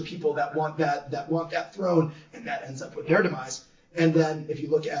extra people that want that throne, and that ends up with their demise. And then if you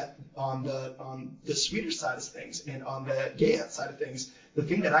look at on the Swedish side of things and on the Geat side of things, the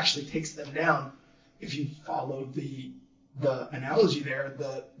thing that actually takes them down, if you follow the analogy there,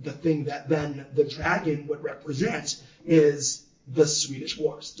 the thing that then the dragon would represent is the Swedish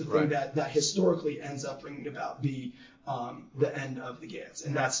wars, the thing that historically ends up bringing about the end of the Geats.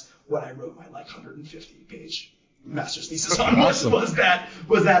 And that's what I wrote my 150-page master's thesis on. Awesome. was that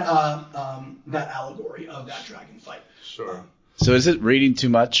allegory of that dragon fight. Sure. So is it reading too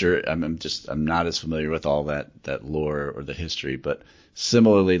much, or I'm not as familiar with all that lore or the history, but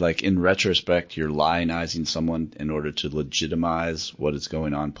similarly, like in retrospect, you're lionizing someone in order to legitimize what is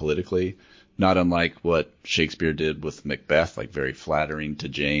going on politically, not unlike what Shakespeare did with Macbeth, like very flattering to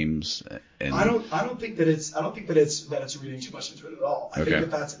James. And I don't think that it's reading too much into it at all. I think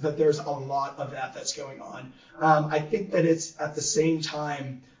that there's a lot of that's going on. I think that it's at the same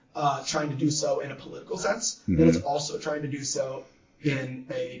time trying to do so in a political sense, that it's also trying to do so in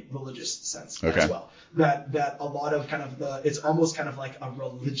a religious sense Okay. as well. That a lot of kind of it's almost kind of like a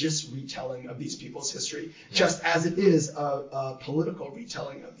religious retelling of these people's history, just as it is a political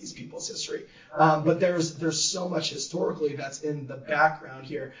retelling of these people's history. But there's so much historically that's in the background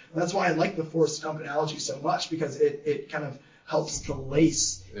here. That's why I like the Forrest Gump analogy so much, because it kind of helps to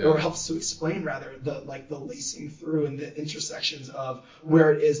lace, or helps to explain rather, the lacing through and the intersections of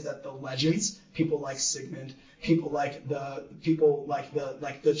where it is that the legends, people like Sigmund, people like the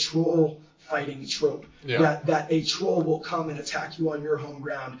troll fighting trope, that a troll will come and attack you on your home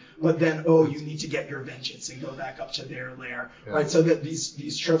ground, but then you need to get your vengeance and go back up to their lair, right? So that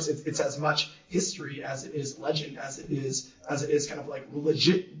these tropes, it's as much history as it is legend, as it is kind of like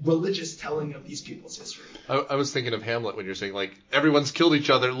religious telling of these people's history. I was thinking of Hamlet when you're saying like everyone's killed each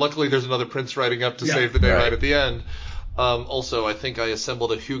other. Luckily, there's another prince riding up to save the day right at the end. Also, I think I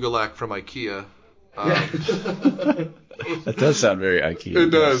assembled a Hugelac from IKEA. That does sound very IKEA. It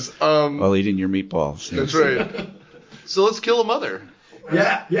does. While eating your meatballs. That's right. So let's kill a mother.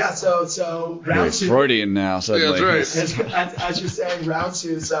 Yeah. So round two. Freudian now suddenly. Yeah, that's right. As you're saying, round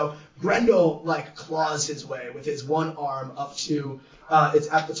two. So Grendel claws his way with his one arm up to. It's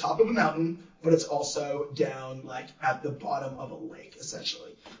at the top of a mountain, but it's also down at the bottom of a lake,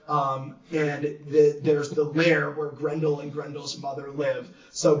 essentially. And there's the lair where Grendel and Grendel's mother live.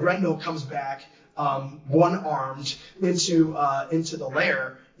 So Grendel comes back one-armed into the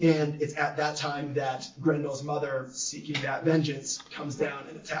lair, and it's at that time that Grendel's mother, seeking that vengeance, comes down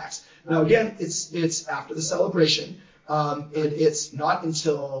and attacks. Now again, it's after the celebration, and it's not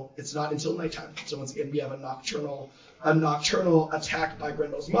until nighttime. So once again, we have a nocturnal attack by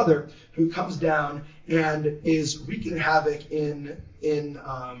Grendel's mother, who comes down and is wreaking havoc in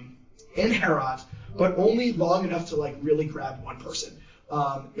Heorot, but only long enough to really grab one person.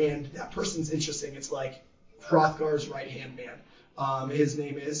 And that person's interesting. It's Hrothgar's right-hand man. His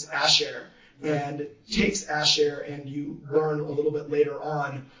name is Asher, and takes Asher, and you learn a little bit later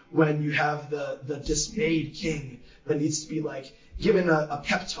on when you have the dismayed king that needs to be given a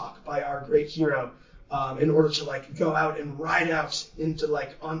pep talk by our great hero, in order to go out and ride out into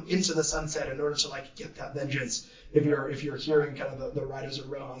the sunset in order to get that vengeance. If you're hearing kind of the Riders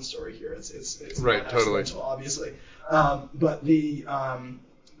of Rohan story here, it's right, totally, obviously. But the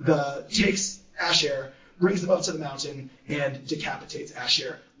takes Asher, brings him up to the mountain, and decapitates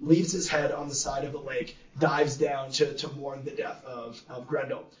Asher, leaves his head on the side of the lake, dives down to mourn the death of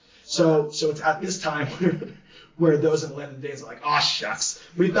Grendel. So it's at this time where those in the land of the Danes are like, oh shucks,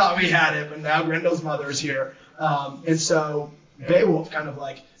 we thought we had it, but now Grendel's mother's here. And so Beowulf kind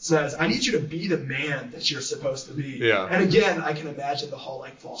of says, I need you to be the man that you're supposed to be. Yeah. And again, I can imagine the whole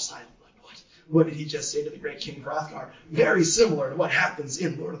fall silent. What did he just say to the great King Hrothgar? Very similar to what happens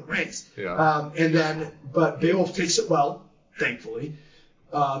in Lord of the Rings. Yeah. But Beowulf takes it well, thankfully.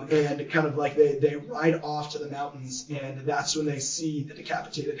 And kind of they ride off to the mountains, and that's when they see the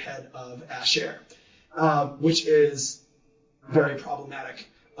decapitated head of Asher, which is very problematic.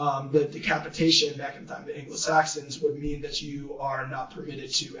 The decapitation back in the time of the Anglo-Saxons would mean that you are not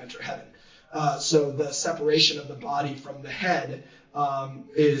permitted to enter heaven. So the separation of the body from the head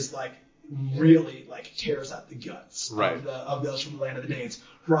is really tears out the guts of those from the land of the Danes.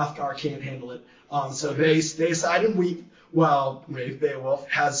 Hrothgar can't handle it. So they stay aside and weep while Brave Beowulf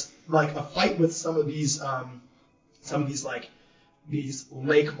has a fight with some of these these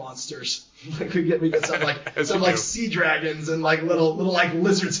lake monsters. we get some sea dragons and little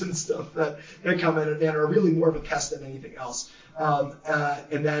lizards and stuff that come in and are really more of a pest than anything else.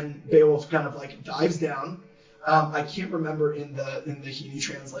 And then Beowulf kind of dives down. I can't remember in the Heaney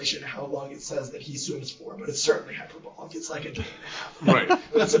translation how long it says that he swims for, but it's certainly hyperbolic. It's a day and a half. Right.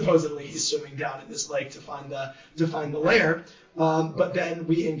 But supposedly he's swimming down in this lake to find the lair. But then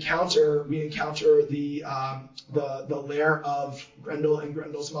we encounter the lair of Grendel and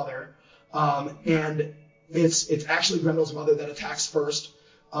Grendel's mother, and it's actually Grendel's mother that attacks first.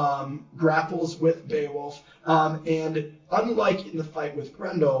 Grapples with Beowulf, and unlike in the fight with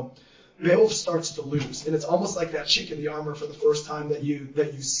Grendel, Beowulf starts to lose, and it's almost like that chink in the armor for the first time that you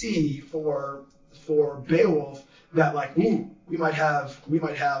see for Beowulf, that we might have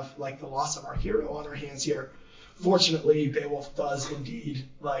the loss of our hero on our hands here. Fortunately, Beowulf does indeed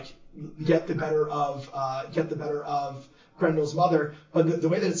get the better of Grendel's mother, but the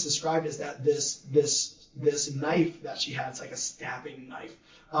way that it's described is that this knife that she had, it's like a stabbing knife,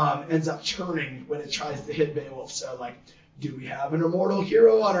 ends up turning when it tries to hit Beowulf. So do we have an immortal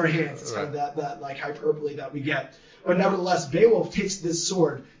hero on our hands? It's kind of that hyperbole that we get. But nevertheless, Beowulf takes this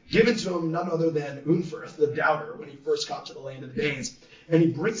sword, given to him none other than Unferth, the doubter, when he first got to the land of the Danes, and he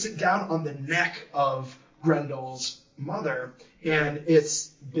brings it down on the neck of Grendel's mother, And it's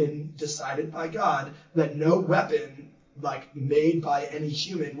been decided by God that no weapon like made by any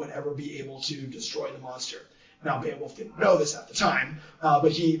human would ever be able to destroy the monster. Now Beowulf didn't know this at the time,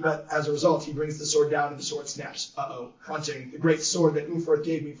 but as a result he brings the sword down and the sword snaps. Hunting, the great sword that Ufroth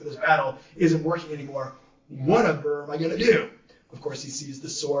gave me for this battle isn't working anymore. Whatever am I gonna do? Of course he sees the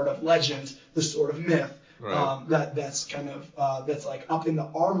sword of legend, the sword of myth. Right. That's kind of that's like up in the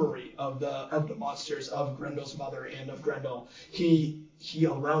armory of the monsters of Grendel's mother and of Grendel. He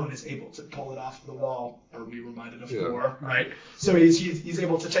alone is able to pull it off the wall. Are we reminded of Thor, right? So he's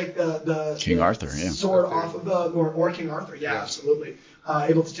able to take the King Arthur, sword off of or King Arthur, absolutely.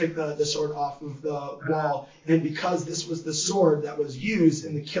 Able to take the sword off of the wall, and because this was the sword that was used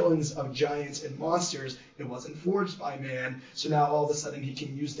in the killings of giants and monsters, it wasn't forged by man. So now all of a sudden he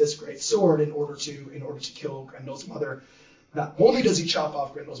can use this great sword in order to kill Grendel's mother. Not only does he chop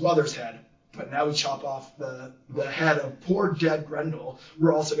off Grendel's mother's head, but now we chop off the head of poor dead Grendel.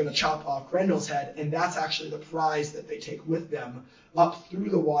 We're also going to chop off Grendel's head, and that's actually the prize that they take with them up through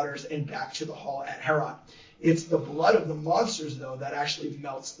the waters and back to the hall at Heorot. It's the blood of the monsters, though, that actually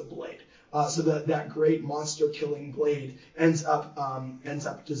melts the blade. So that great monster-killing blade ends up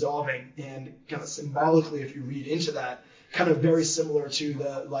dissolving, and kind of symbolically, if you read into that, kind of very similar to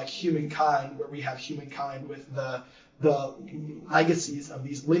the like humankind, where we have humankind with the legacies of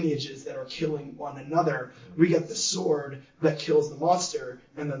these lineages that are killing one another. We get the sword that kills the monster,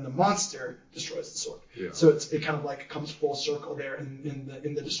 and then the monster destroys the sword. Yeah. So it kind of like comes full circle there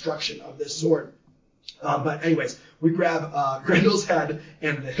in the destruction of this sword. But anyways, we grab Grendel's head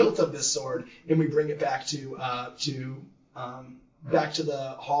and the hilt of this sword, and we bring it back to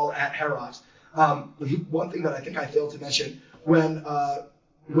the hall at Heorot. One thing that I think I failed to mention, when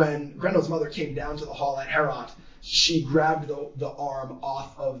Grendel's mother came down to the hall at Heorot, she grabbed the arm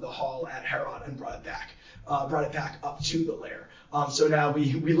off of the hall at Heorot and brought it back up to the lair. So now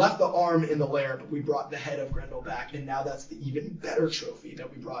we left the arm in the lair, but we brought the head of Grendel back, and now that's the even better trophy that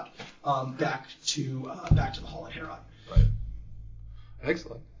we brought back to the hall at Heorot. Right.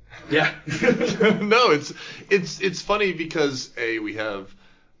 Excellent. Yeah. No, it's funny because we have,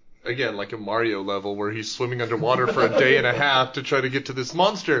 again, like a Mario level where he's swimming underwater for a day and a half to try to get to this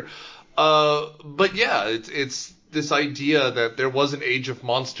monster. But yeah, it's this idea that there was an age of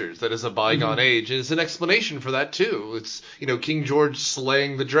monsters that is a bygone age, and it's an explanation for that too. It's, King George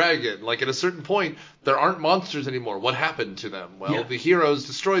slaying the dragon. Like at a certain point, there aren't monsters anymore. What happened to them? Well, the heroes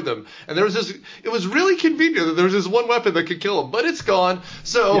destroyed them, and there was this. It was really convenient that there was this one weapon that could kill them, but it's gone.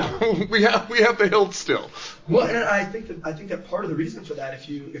 So we have the hilt still. Well, and I think that part of the reason for that, if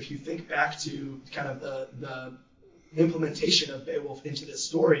you think back to kind of the implementation of Beowulf into this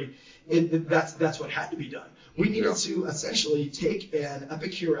story, that's what had to be done. We needed to essentially take an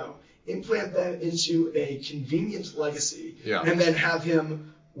epic hero, implant them into a convenient legacy, and then have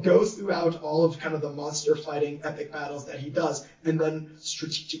him go throughout all of kind of the monster fighting epic battles that he does, and then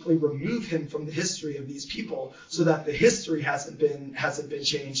strategically remove him from the history of these people, so that the history hasn't been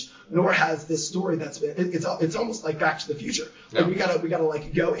changed, nor has this story that's been. It's almost like Back to the Future. Like we gotta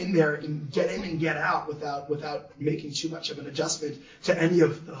like go in there and get in and get out without making too much of an adjustment to any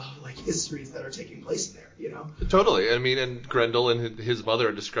of the like histories that are taking place in there. Totally. I mean, and Grendel and his mother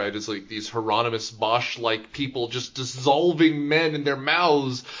are described as like these Hieronymus Bosch-like people just dissolving men in their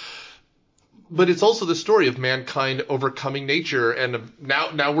mouths. But it's also the story of mankind overcoming nature, and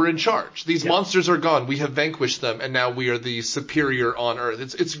now we're in charge. These monsters are gone. We have vanquished them, and now we are the superior on Earth.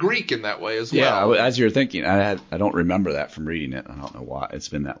 It's Greek in that way as well. Yeah, as you're thinking, I don't remember that from reading it. I don't know why. It's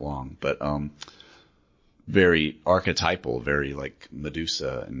been that long. But very archetypal, very like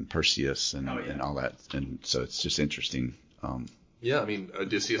Medusa and Perseus and all that. And so it's just interesting. I mean,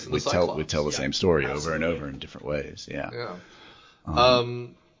 Odysseus and the Cyclops. We tell the same story over and over in different ways. Yeah.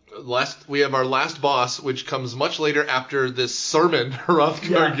 We have our last boss, which comes much later after this sermon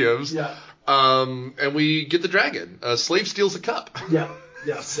Hrothgar gives. Yeah. And we get the dragon. A slave steals a cup. Yeah.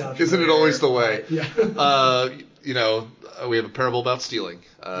 Isn't it always the way? Right. Yeah. We have a parable about stealing.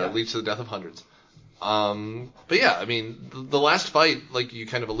 Leads to the death of hundreds. But yeah, I mean, the last fight, like you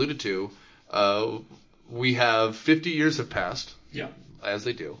kind of alluded to, we have 50 years have passed. Yeah. As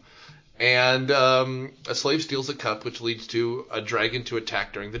they do. And a slave steals a cup, which leads to a dragon to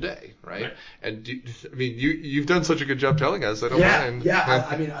attack during the day, right? And you've done such a good job telling us. I don't mind. Yeah.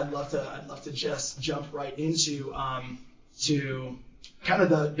 I mean, I'd love to just jump right into to kind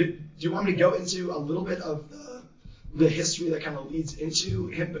of do you want me to go into a little bit of the history that kind of leads into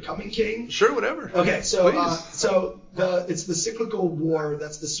him becoming king? Sure, whatever. Okay, so it's the cyclical war.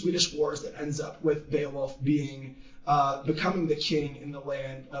 That's the Swedish wars that ends up with Beowulf becoming the king in the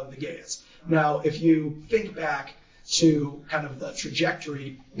land of the Geats. Now, if you think back, to kind of the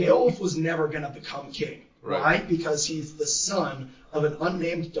trajectory, Beowulf was never going to become king. Right. Why? Because he's the son of an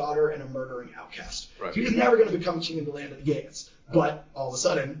unnamed daughter and a murdering outcast. Right. He was never going to become king in the land of the Geats. But all of a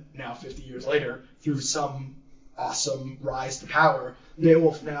sudden, now 50 years later, through some awesome rise to power,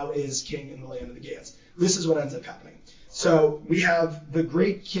 Beowulf now is king in the land of the Geats. This is what ends up happening. So we have the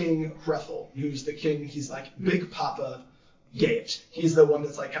great king Hrethel, who's the king. He's like Big Papa Geat. He's the one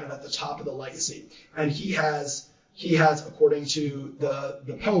that's like kind of at the top of the legacy. And he has, according to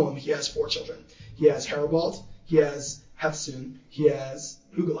the poem, he has 4 children. He has Heribald, he has Hethsune, he has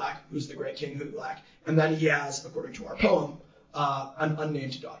Hugelac, who's the great king Hugelac, and then he has, according to our poem, an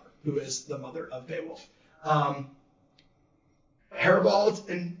unnamed daughter, who is the mother of Beowulf. Heribald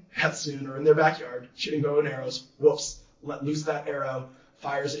and Hethsune are in their backyard shooting bow and arrows. Whoops! Let loose that arrow,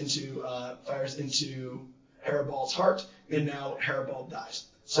 fires into Heribald's heart, and now Heribald dies.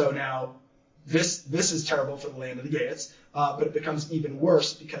 So now this is terrible for the land of the Geats, but it becomes even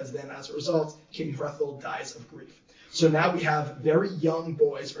worse because then, as a result, King Hrethel dies of grief. So now we have very young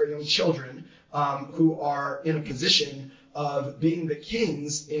boys, very young children, who are in a position of being the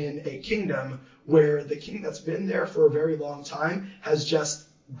kings in a kingdom where the king that's been there for a very long time has just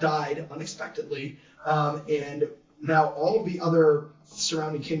died unexpectedly, and now all of the other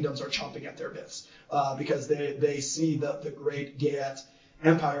surrounding kingdoms are chomping at their bits because they see that the great Geat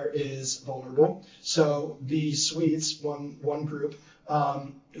Empire is vulnerable. So the Swedes, one group,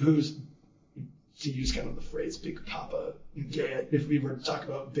 who's, to use kind of the phrase Big Papa Geat, if we were to talk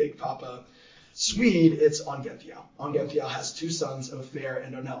about Big Papa Swede, it's Ongentheow. Ongentheow has 2 sons, Othere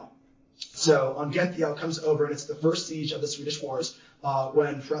and Onela. So Ongentheow comes over, and it's the first siege of the Swedish Wars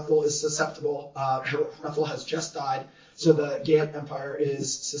when Hrethel is susceptible. Hrethel has just died, so the Geat Empire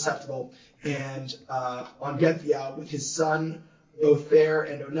is susceptible, and Ongentheow, with his son Othere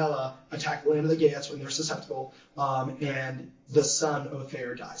and Onela, attack the land of the Geats when they're susceptible, and the son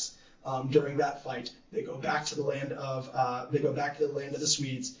Othere dies. During that fight, they go back to the land of the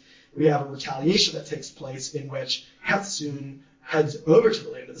Swedes. We have a retaliation that takes place in which Hethsune heads over to the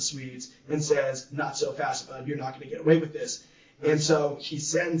land of the Swedes and says, "Not so fast, bud. You're not going to get away with this." And so he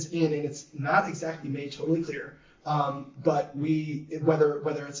sends in, and it's not exactly made totally clear, but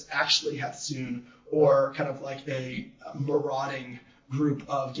whether it's actually Hethsune or kind of like a marauding group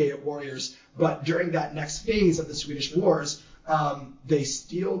of Geat warriors. But during that next phase of the Swedish wars, they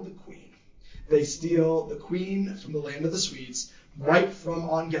steal the queen. They steal the queen from the land of the Swedes, right from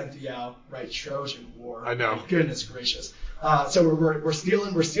Ongentheow, right? Trojan War. I know. My goodness gracious. So we're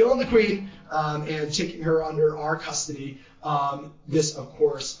stealing the queen and taking her under our custody. This, of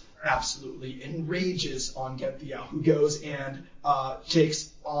course, absolutely enrages Ongentheow, who goes and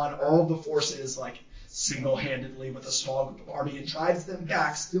takes on all the forces like single-handedly with a small group of army and drives them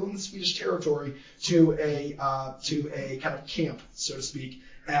back, still in the Swedish territory, to a kind of camp, so to speak,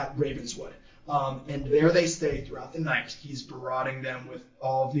 at Ravenswood. And there they stay throughout the night. He's barraging them with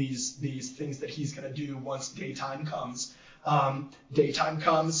all of these things that he's going to do once daytime comes.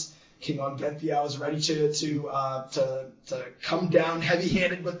 King Ongentheow is ready to come down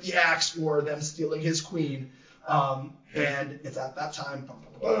heavy-handed with the axe for them stealing his queen. And it's at that time,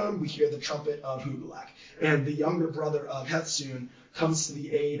 we hear the trumpet of Hugelac. And the younger brother of Hethsune comes to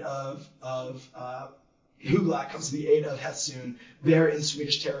the aid of Hugelac comes to the aid of Hethsune there in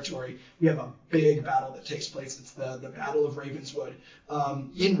Swedish territory. We have a big battle that takes place. It's the Battle of Ravenswood,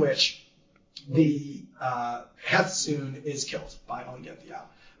 in which the Hethsune is killed by Ongentheow.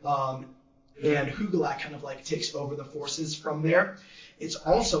 And Hugelac kind of like takes over the forces from there. It's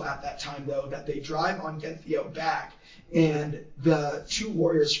also at that time, though, that they drive Ongentheow back, and the 2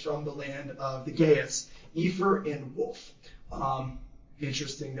 warriors from the land of the Geats, Aefor and Wulf.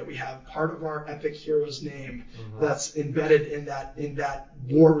 Interesting that we have part of our epic hero's name that's embedded in that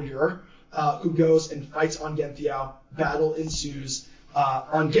warrior who goes and fights Ongentheow. Battle ensues.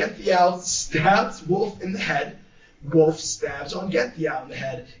 Ongentheow stabs Wulf in the head. Wulf stabs Ongentheow in the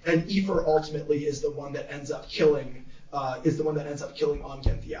head, and Aefor ultimately is the one that ends up killing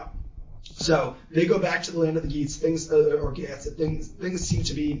Ongentheow. So they go back to the land of the Geats. Things seem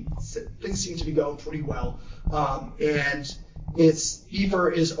to be going pretty well, and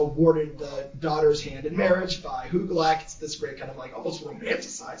Aefor is awarded the daughter's hand in marriage by Hugelac. It's this great kind of like almost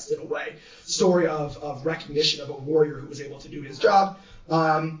romanticized in a way story of recognition of a warrior who was able to do his job.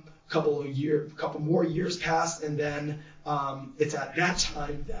 Couple more years pass, and then it's at that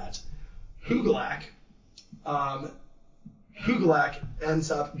time that Hugelac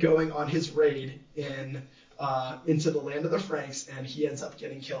ends up going on his raid in into the land of the Franks, and he ends up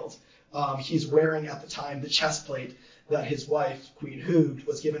getting killed. He's wearing at the time the chest plate that his wife, Queen Hugh,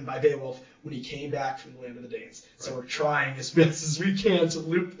 was given by Beowulf when he came back from the land of the Danes. So we're trying as best as we can to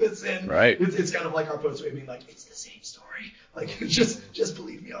loop this in. Right. It's kind of like our post way being like, it's the same story. Like, just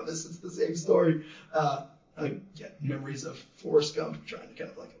believe me on this. It's the same story. I get memories of Forrest Gump trying to kind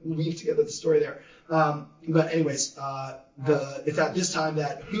of like weave together the story there. But anyways, it's at this time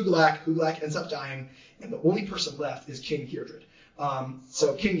that Hugelac ends up dying, and the only person left is King Heardred.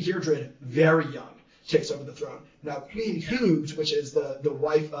 So King Heardred, very young, takes over the throne. Now Queen Hugh, which is the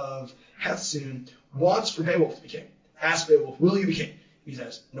wife of Hethsoon, wants for Beowulf to be king. Asks Beowulf, will you be king? He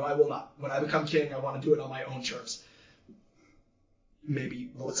says, no, I will not. When I become king, I want to do it on my own terms. Maybe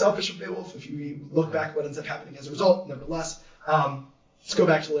a little selfish of Beowulf if you look back at what ends up happening as a result. Nevertheless, let's go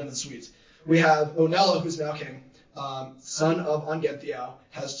back to the land of the Swedes. We have Onela, who's now king, son of Ongentheow,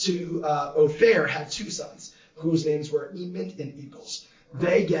 has Othere had two sons, whose names were Emint and Eagles.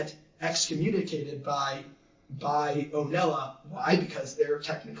 They get excommunicated by Onela. Why? Because they're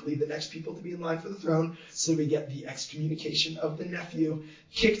technically the next people to be in line for the throne. So we get the excommunication of the nephew,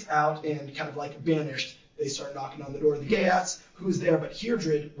 kicked out and kind of like banished. They start knocking on the door of the Geats. Who's there but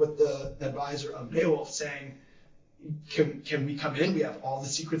Heardred, with the advisor of Beowulf, saying, can we come in? We have all the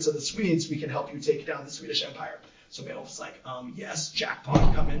secrets of the Swedes. We can help you take down the Swedish Empire. So Beowulf's like, yes,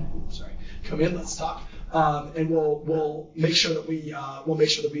 jackpot, come in, let's talk. And we'll make sure that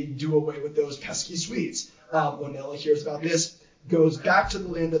we do away with those pesky Swedes. Onela hears about this, goes back to the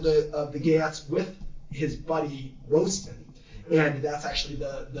land of the Geats with his buddy Roastin. And that's actually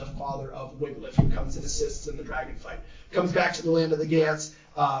the father of Wiglaf, who comes and assists in the dragon fight. Comes back to the land of the Geats,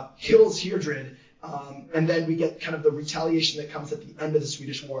 kills Heardred, and then we get kind of the retaliation that comes at the end of the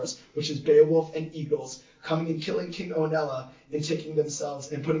Swedish wars, which is Beowulf and Eagles coming and killing King Onela and taking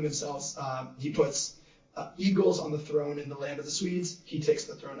themselves and putting themselves. He puts Eagles on the throne in the land of the Swedes. He takes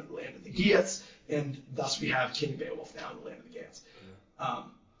the throne in the land of the Geats, and thus we have King Beowulf now in the land of the Geats.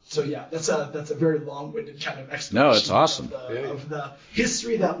 So yeah, that's a very long-winded kind of explanation. No, it's awesome. Of the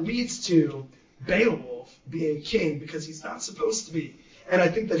history that leads to Beowulf being king, because he's not supposed to be. And I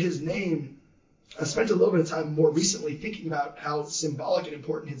think that his name, I spent a little bit of time more recently thinking about how symbolic and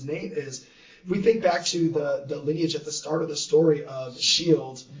important his name is. If we think back to the lineage at the start of the story of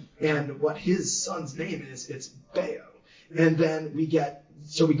Shield and what his son's name is, it's Beo. And then we get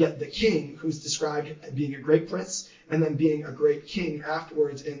the king, who's described as being a great prince and then being a great king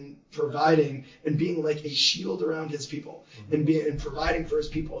afterwards, and providing and being like a shield around his people and providing for his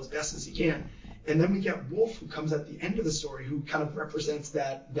people as best as he can. And then we get Wolf, who comes at the end of the story, who kind of represents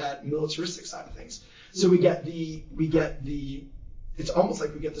that militaristic side of things. So we get it's almost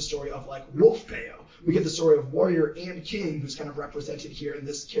like we get the story of like Wolf Beo. We get the story of warrior and king, who's kind of represented here in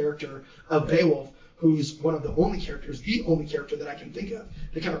this character of Beowulf, who's one of the only characters that I can think of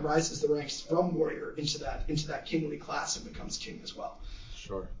that kind of rises the ranks from warrior into that kingly class and becomes king as well.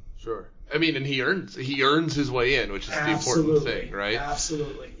 Sure. I mean, and he earns his way in, which is the important thing, right?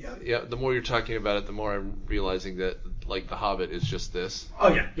 Absolutely, yeah. Yeah, the more you're talking about it, the more I'm realizing that, like, The Hobbit is just this.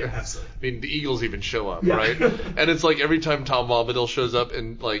 Oh, yeah, absolutely. I mean, the Eagles even show up, yeah. right? And it's like every time Tom Bombadil shows up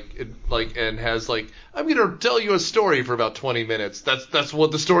and, and has, like, I'm going to tell you a story for about 20 minutes. That's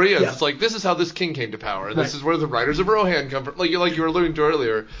what the story is. Yeah. It's like, this is how this king came to power. And this is where the Riders of Rohan come from, like you were alluding to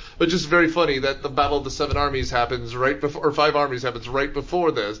earlier. But just very funny that the Battle of the Seven Armies happens right before, or Five Armies happens right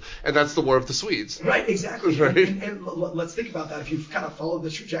before this, and that's the War of the Swedes. Right, exactly. Right. And let's think about that. If you've kind of followed the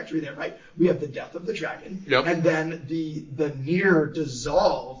trajectory there, right? We have the death of the dragon, and then the near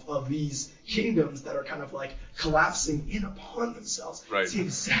dissolve of these kingdoms that are kind of like collapsing in upon themselves. Right. It's the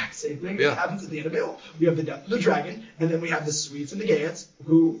exact same thing that happens at the end of Beowulf. We have the death of the dragon, and then we have the Swedes and the Geats,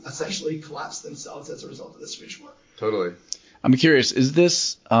 who essentially collapse themselves as a result of the Swedish War. Totally. I'm curious, is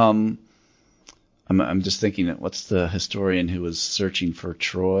this I'm just thinking, what's the historian who was searching for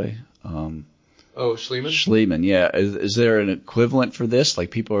Troy? Schliemann? Schliemann, yeah. Is there an equivalent for this? Like,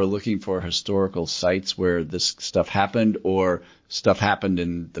 people are looking for historical sites where this stuff happened, or stuff happened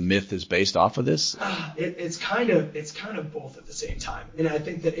and the myth is based off of this? It's kind of both at the same time. And I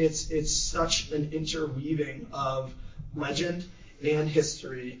think that it's such an interweaving of legend and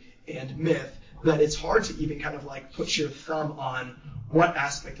history and myth that it's hard to even kind of like put your thumb on what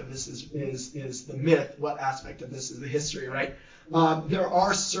aspect of this is the myth, what aspect of this is the history, right? There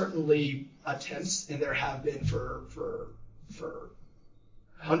are certainly attempts, and there have been for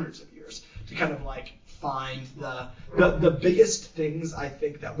hundreds of years, to kind of like find the biggest things. I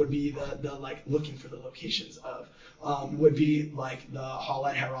think that would be the like looking for the locations of would be like the Hall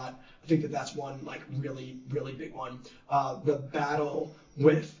at Heorot. I think that's one like really, really big one. The battle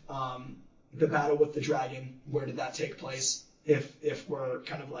with the battle with the dragon, where did that take place? If we're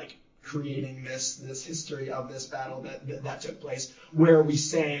kind of like creating this history of this battle that took place,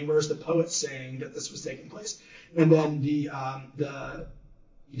 where's the poet saying that this was taking place? And then the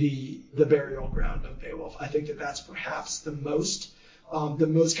burial ground of Beowulf. I think that's perhaps the most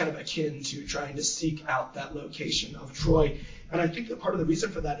kind of akin to trying to seek out that location of Troy. And I think that part of the reason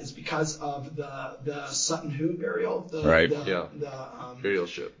for that is because of the Sutton Hoo burial. The burial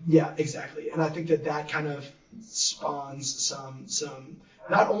ship. Yeah, exactly. And I think that kind of spawns some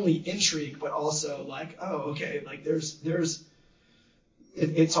not only intrigue, but also like, oh, okay, like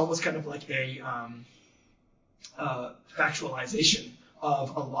it's almost kind of like a factualization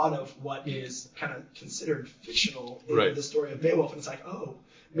of a lot of what is kind of considered fictional in the story of Beowulf. And it's like, oh,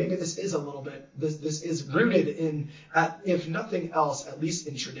 maybe this is a little bit, this is rooted in, if nothing else, at least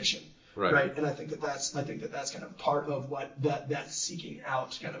in tradition. Right. And I think that's kind of part of what that seeking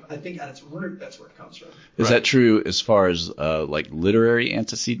out kind of, I think at its root, that's where it comes from. Is that true as far as like literary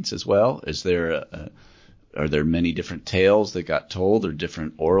antecedents as well? Is there are there many different tales that got told or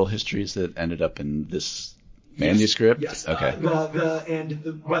different oral histories that ended up in this manuscript? Yes. Okay.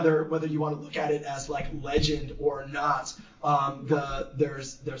 Whether you want to look at it as like legend or not,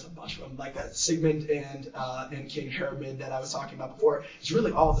 there's a bunch of them, like that Sigmund and King Hermod that I was talking about before. It's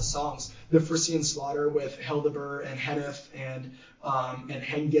really all the songs. The Frisian slaughter with Hildebert and Henneth and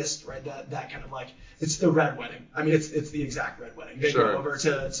Hengist, right? That kind of like, it's the Red Wedding. I mean, it's the exact Red Wedding. They go over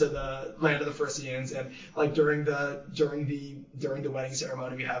to the land of the Frisians, and like during the wedding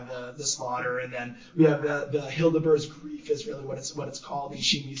ceremony, we have the slaughter, and then we have the Hildebert's grief is really what it's called in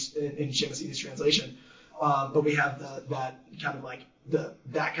Seamus' translation. But we have that kind of like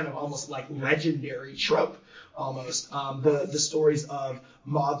that kind of almost like legendary trope almost. The stories of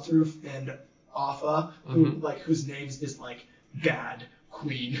Modthruth and Offa, whose names is like bad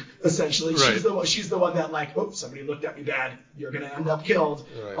queen, essentially. Right. She's the one that like, oh, somebody looked at me bad, you're gonna end up killed.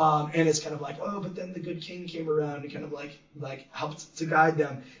 Right. And it's kind of like, oh, but then the good king came around and kind of like helped to guide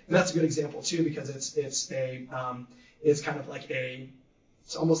them. And that's a good example too, because it's kind of like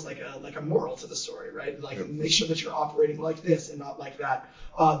it's almost like a moral to the story, right? Like make sure that you're operating like this and not like that.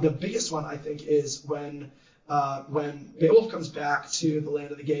 The biggest one I think is when Beowulf comes back to the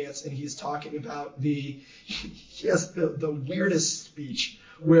land of the Geats and he's talking about he has the weirdest speech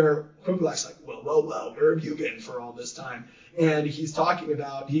where Hruglack's like, well, where have you been for all this time? And he's talking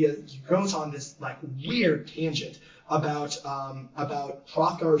about, he goes on this like weird tangent about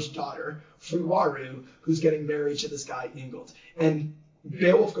Hrothgar's daughter, Fruwaru, who's getting married to this guy, Ingold. And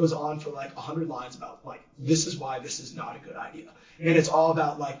Beowulf goes on for like 100 lines about like, this is why this is not a good idea. And it's all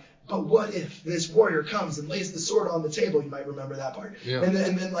about like, but what if this warrior comes and lays the sword on the table? You might remember that part. Yeah. And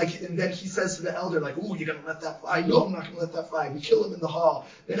then he says to the elder, like, ooh, you're gonna let that fly? No, I'm not gonna let that fly. We kill him in the hall.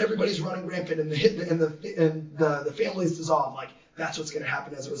 Then everybody's running rampant and the family's dissolved. Like, that's what's gonna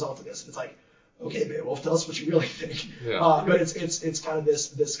happen as a result of this. And it's like, okay, Beowulf, tell us what you really think. Yeah. But it's kind of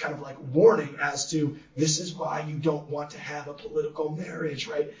this kind of like warning as to this is why you don't want to have a political marriage,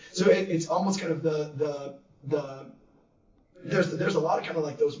 right? So it's almost kind of there's a lot of kind of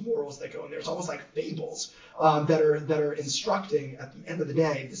like those morals that go in there. It's almost like fables that are instructing at the end of the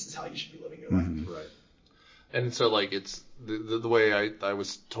day, this is how you should be living your life. Mm-hmm. Right. And so like it's the way I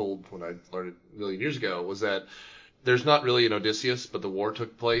was told when I learned it a million years ago was that there's not really an Odysseus, but the war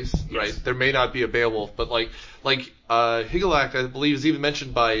took place, yes. Right? There may not be a Beowulf, but like Higelac, I believe, is even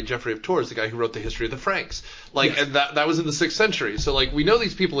mentioned by Geoffrey of Tours, the guy who wrote the history of the Franks. Like, yes. And that was in the 6th century. So like we know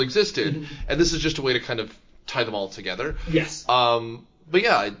these people existed, mm-hmm. and this is just a way to kind of tie them all together. Yes. But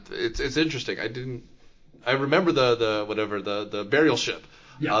yeah, it's interesting. I remember the burial ship,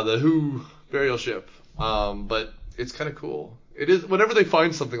 yeah. The Who burial ship. But it's kind of cool. It is, whenever they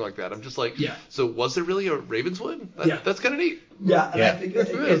find something like that, I'm just like, yeah. So was there really a Ravenswood? That's kind of neat. Yeah, and I think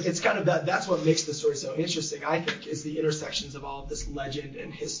it's kind of that's what makes the story so interesting, I think, is the intersections of all of this legend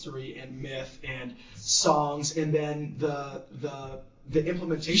and history and myth and songs, and then the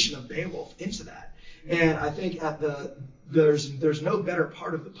implementation of Beowulf into that. And I think there's no better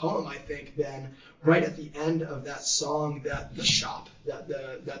part of the poem, I think, than right at the end of that song that the shop, that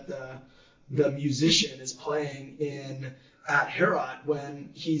the musician is playing at Heorot, when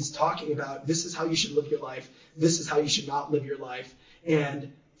he's talking about this is how you should live your life, this is how you should not live your life,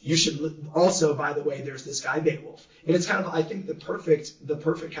 and you should also, by the way, there's this guy Beowulf. And it's kind of, I think, the perfect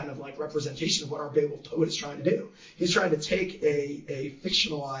kind of like representation of what our Beowulf poet is trying to do. He's trying to take a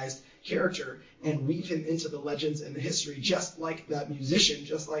fictionalized character and weave him into the legends and the history, just like that musician,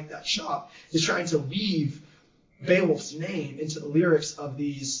 just like that shop is trying to weave Beowulf's name into the lyrics of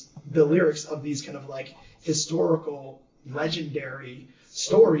these kind of like historical, legendary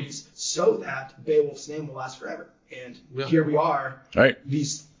stories so that Beowulf's name will last forever. And here we are, Right.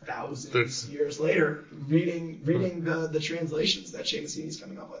 these thousands of years later, reading the translations that Seamus Heaney's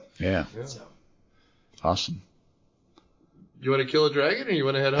coming up with. Yeah. So. Awesome. You want to kill a dragon or you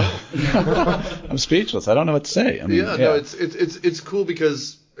want to head home? I'm speechless. I don't know what to say. I mean, no, it's cool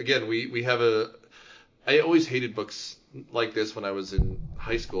because again we have I always hated books like this when I was in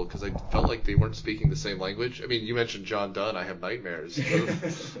high school because I felt like they weren't speaking the same language. I mean, you mentioned John Donne. I have nightmares.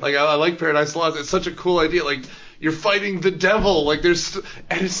 Like I like Paradise Lost. It's such a cool idea. Like you're fighting the devil. Like and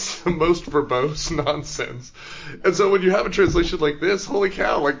it's the most verbose nonsense. And so when you have a translation like this, holy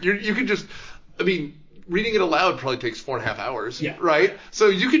cow! Like you can just, I mean, reading it aloud probably takes 4.5 hours, right? So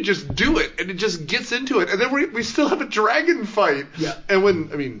you can just do it, and it just gets into it, and then we still have a dragon fight. Yeah. And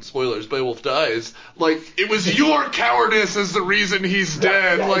when, I mean, spoilers, Beowulf dies, like, it was your cowardice is the reason he's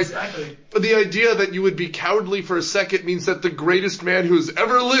dead. Yeah, like, exactly. the idea that you would be cowardly for a second means that the greatest man who has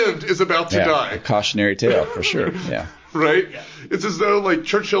ever lived is about to die. A cautionary tale, for sure. Yeah. Right? Yeah. It's as though, like,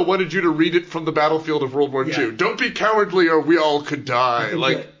 Churchill wanted you to read it from the battlefield of World War II. Don't be cowardly or we all could die.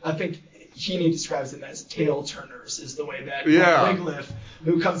 I think Heaney describes them as tail turners, is the way that Wiglaf,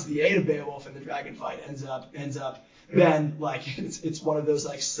 who comes to the aid of Beowulf in the dragon fight, ends up then like it's one of those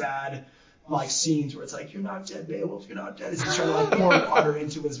like sad like scenes where it's like, you're not dead, Beowulf, you're not dead. As he's trying to like pour water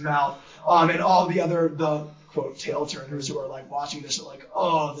into his mouth. And all the quote tail turners who are like watching this are like,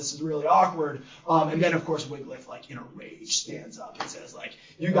 oh, this is really awkward. And then of course Wiglaf like in a rage stands up and says like,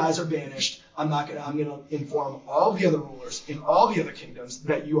 you guys are banished. I'm gonna inform all the other rulers in all the other kingdoms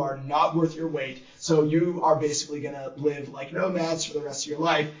that you are not worth your weight. So you are basically gonna live like nomads for the rest of your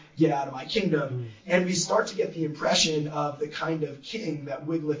life. Get out of my kingdom. And we start to get the impression of the kind of king that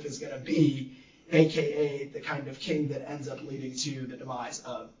Wiglaf is gonna be, aka the kind of king that ends up leading to the demise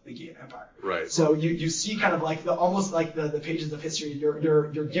of the Aegean Empire. Right. So you see kind of like almost like the pages of history, you're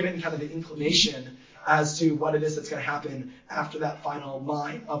given kind of the inclination as to what it is that's going to happen after that final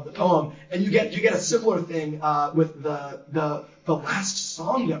line of the poem. And you get a similar thing with the last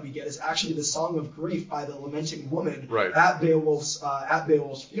song that we get is actually the Song of Grief by the lamenting woman at Beowulf's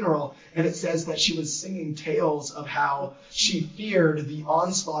funeral, and it says that she was singing tales of how she feared the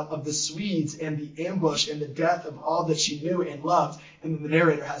onslaught of the Swedes and the ambush and the death of all that she knew and loved. And then the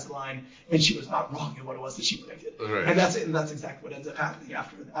narrator has the line, and she was not wrong in what it was that she predicted. Right. And that's it, and that's exactly what ends up happening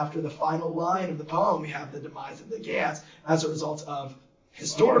after the final line of the poem. We have the demise of the Geats as a result of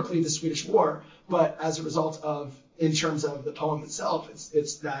historically the Swedish War, but as a result of, in terms of the poem itself,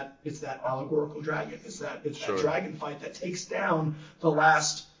 it's that allegorical dragon. It's that dragon fight that takes down the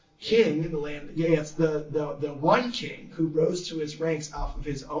last king in the land of the Geats, the one king who rose to his ranks off of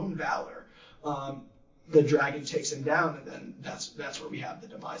his own valor. The dragon takes him down, and then that's where we have the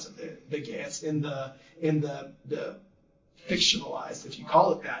demise of the Geats in the fictionalized, if you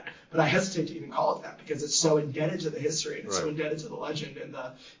call it that. But I hesitate to even call it that because it's so indebted to the history and it's so indebted to the legend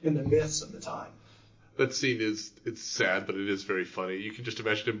and the myths of the time. That scene it's sad, but it is very funny. You can just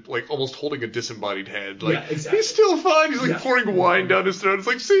imagine him like almost holding a disembodied head. Like, exactly. He's still fine. He's like pouring wine down his throat. It's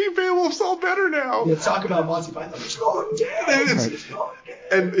like, see, Beowulf's all better now. Yeah, talk about Monty Python. He's not dead.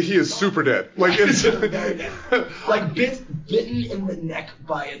 And he is super dead. Like it's very dead. Like bitten in the neck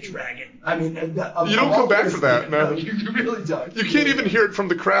by a dragon. I mean, you don't come back from that. No, you really don't. You can't even hear it from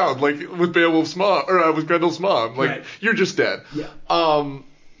the crowd, like with Beowulf's mom or with Grendel's mom. Like you're just dead. Yeah.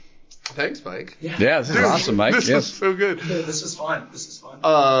 Thanks, Mike. Yeah, this is awesome, Mike. This is so good. This is fun.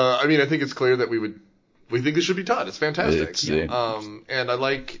 I mean, I think it's clear that we think this should be taught. It's fantastic. And I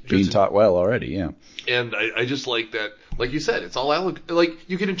like being taught well already. Yeah. And I just like that, like you said, it's all like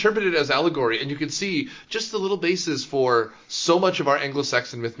you can interpret it as allegory, and you can see just the little basis for so much of our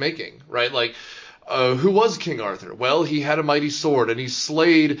Anglo-Saxon myth making, right? Like. Who was King Arthur? Well, he had a mighty sword, and he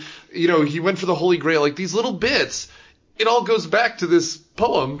slayed. He went for the Holy Grail. Like these little bits. It all goes back to this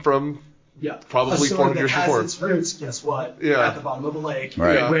poem from probably 400 years before. Has its roots, guess what? Yeah. At the bottom of a lake.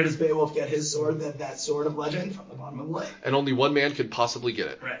 Right. Yeah. Where does Beowulf get his sword? That sword of legend from the bottom of a lake. And only one man could possibly get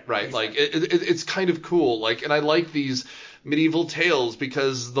it. Right. Exactly. Like it's kind of cool. Like, and I like these medieval tales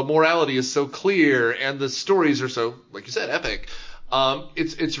because the morality is so clear and the stories are so, like you said, epic.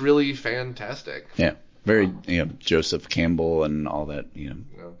 It's really fantastic. Yeah. Very, Joseph Campbell and all that,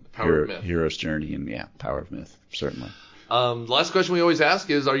 Power of Myth. Hero's Journey and Power of Myth, certainly. The last question we always ask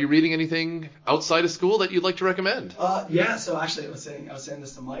is, are you reading anything outside of school that you'd like to recommend? Yeah. So actually, I was saying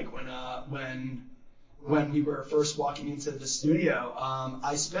this to Mike when we were first walking into the studio.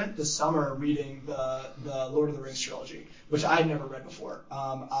 I spent the summer reading the Lord of the Rings trilogy, which I had never read before.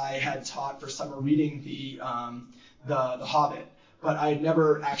 I had taught for summer reading the Hobbit. but I had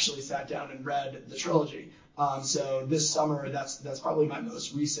never actually sat down and read the trilogy. So this summer, that's probably my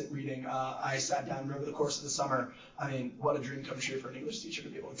most recent reading. I sat down over the course of the summer. I mean, what a dream come true for an English teacher to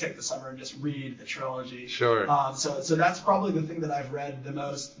be able to take the summer and just read the trilogy. Sure. So that's probably the thing that I've read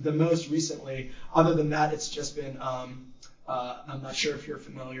the most recently. Other than that, it's just been I'm not sure if you're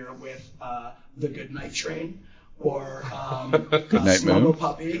familiar with The Good Night Train or Good Night Moon. Snuggle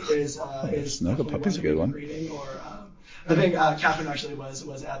Puppy is Snuggle Puppy's a good one. Reading, or I think Catherine actually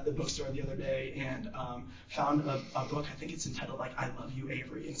was at the bookstore the other day and found a book. I think it's entitled like "I Love You,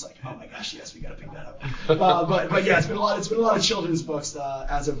 Avery." And it's like, oh my gosh, yes, we got to pick that up. But yeah, it's been a lot of children's books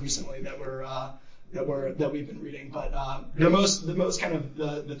as of recently that we've been reading. But the most kind of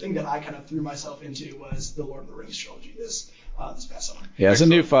the thing that I kind of threw myself into was the Lord of the Rings trilogy this past summer. Yeah, as a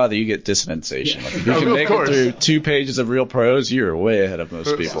new father, you get dispensation. Yeah. Like if you can make it course. through 2 pages of real prose, you're way ahead of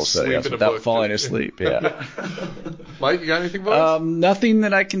most people. So Sleep yes, in a without book. falling asleep. Yeah. Mike, you got anything, boys? Nothing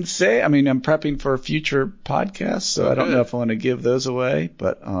that I can say. I mean, I'm prepping for future podcasts, so I don't know if I want to give those away,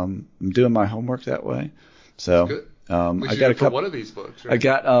 but I'm doing my homework that way. So Good. I got a couple. One of these books. Right? I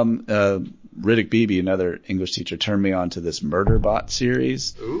got Riddick Beebe, another English teacher, turned me on to this Murderbot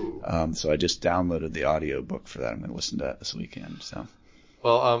series. Ooh. So I just downloaded the audio book for that. I'm going to listen to that this weekend. So.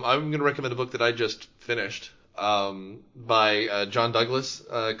 Well, I'm going to recommend a book that I just finished by John Douglas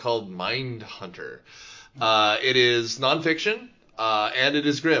called Mind Hunter. It is nonfiction and it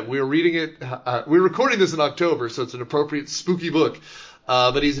is grim. We're reading it. We're recording this in October, so it's an appropriate spooky book.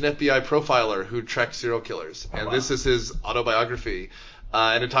 But he's an FBI profiler who tracks serial killers, and this is his autobiography.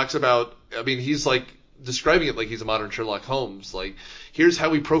 And it talks about, I mean, he's like describing it like he's a modern Sherlock Holmes. Like, here's how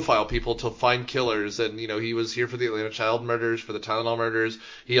we profile people to find killers. And, you know, he was here for the Atlanta child murders, for the Tylenol murders.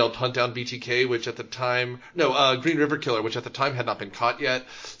 He helped hunt down BTK, which at the time, Green River Killer, which at the time had not been caught yet.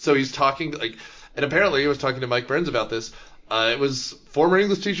 So he's talking, like, and apparently he was talking to Mike Burns about this. It was former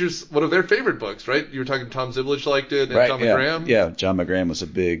English teachers, one of their favorite books, right? You were talking Tom Ziblich liked it, and Right, John yeah. McGraham. Yeah, John McGraham was a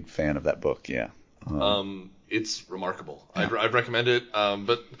big fan of that book, yeah. It's remarkable. Yeah. I'd recommend it.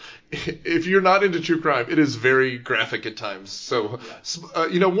 But if you're not into true crime, it is very graphic at times. So,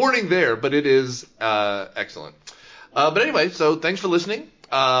 warning there, but it is excellent. But anyway, so thanks for listening.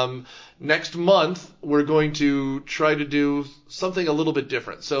 Next month, we're going to try to do something a little bit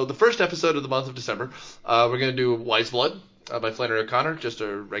different. So the first episode of the month of December, we're going to do Wise Blood by Flannery O'Connor, just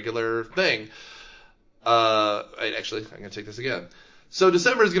a regular thing. Actually, I'm going to take this again. So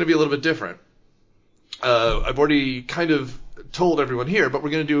December is going to be a little bit different. I've already kind of told everyone here, but we're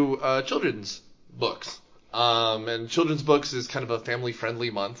going to do children's books. And children's books is kind of a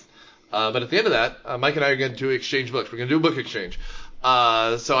family-friendly month. But at the end of that, Mike and I are going to exchange books. We're going to do a book exchange. So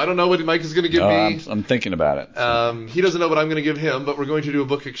I don't know what Mike is going to give me. I'm thinking about it. So. He doesn't know what I'm going to give him, but we're going to do a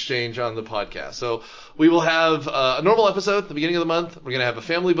book exchange on the podcast. So we will have a normal episode at the beginning of the month. We're going to have a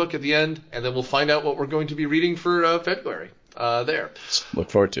family book at the end, and then we'll find out what we're going to be reading for February. There.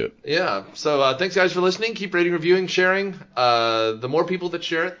 Look forward to it. Yeah. So thanks, guys, for listening. Keep rating, reviewing, sharing. The more people that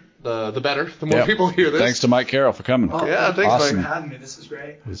share it, the better. The more people hear this. Thanks to Mike Carroll for coming. Oh, yeah, thanks, awesome. Mike. for having me. This is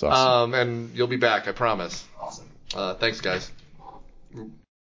great. It was awesome. And you'll be back, I promise. Awesome. Thanks, guys.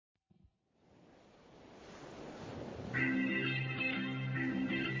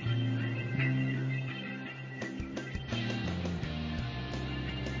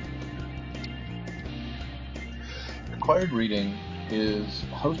 Required Reading is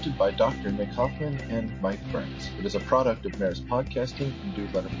hosted by Dr. Nick Hoffman and Mike Burns. It is a product of Mayor's Podcasting and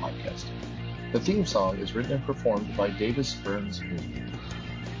Dude Letter Podcasting. The theme song is written and performed by Davis Burns Music.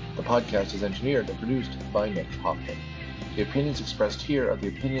 The podcast is engineered and produced by Nick Hoffman. The opinions expressed here are the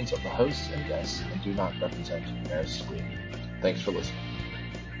opinions of the hosts and guests and do not represent Mayor's Screen. Thanks for listening.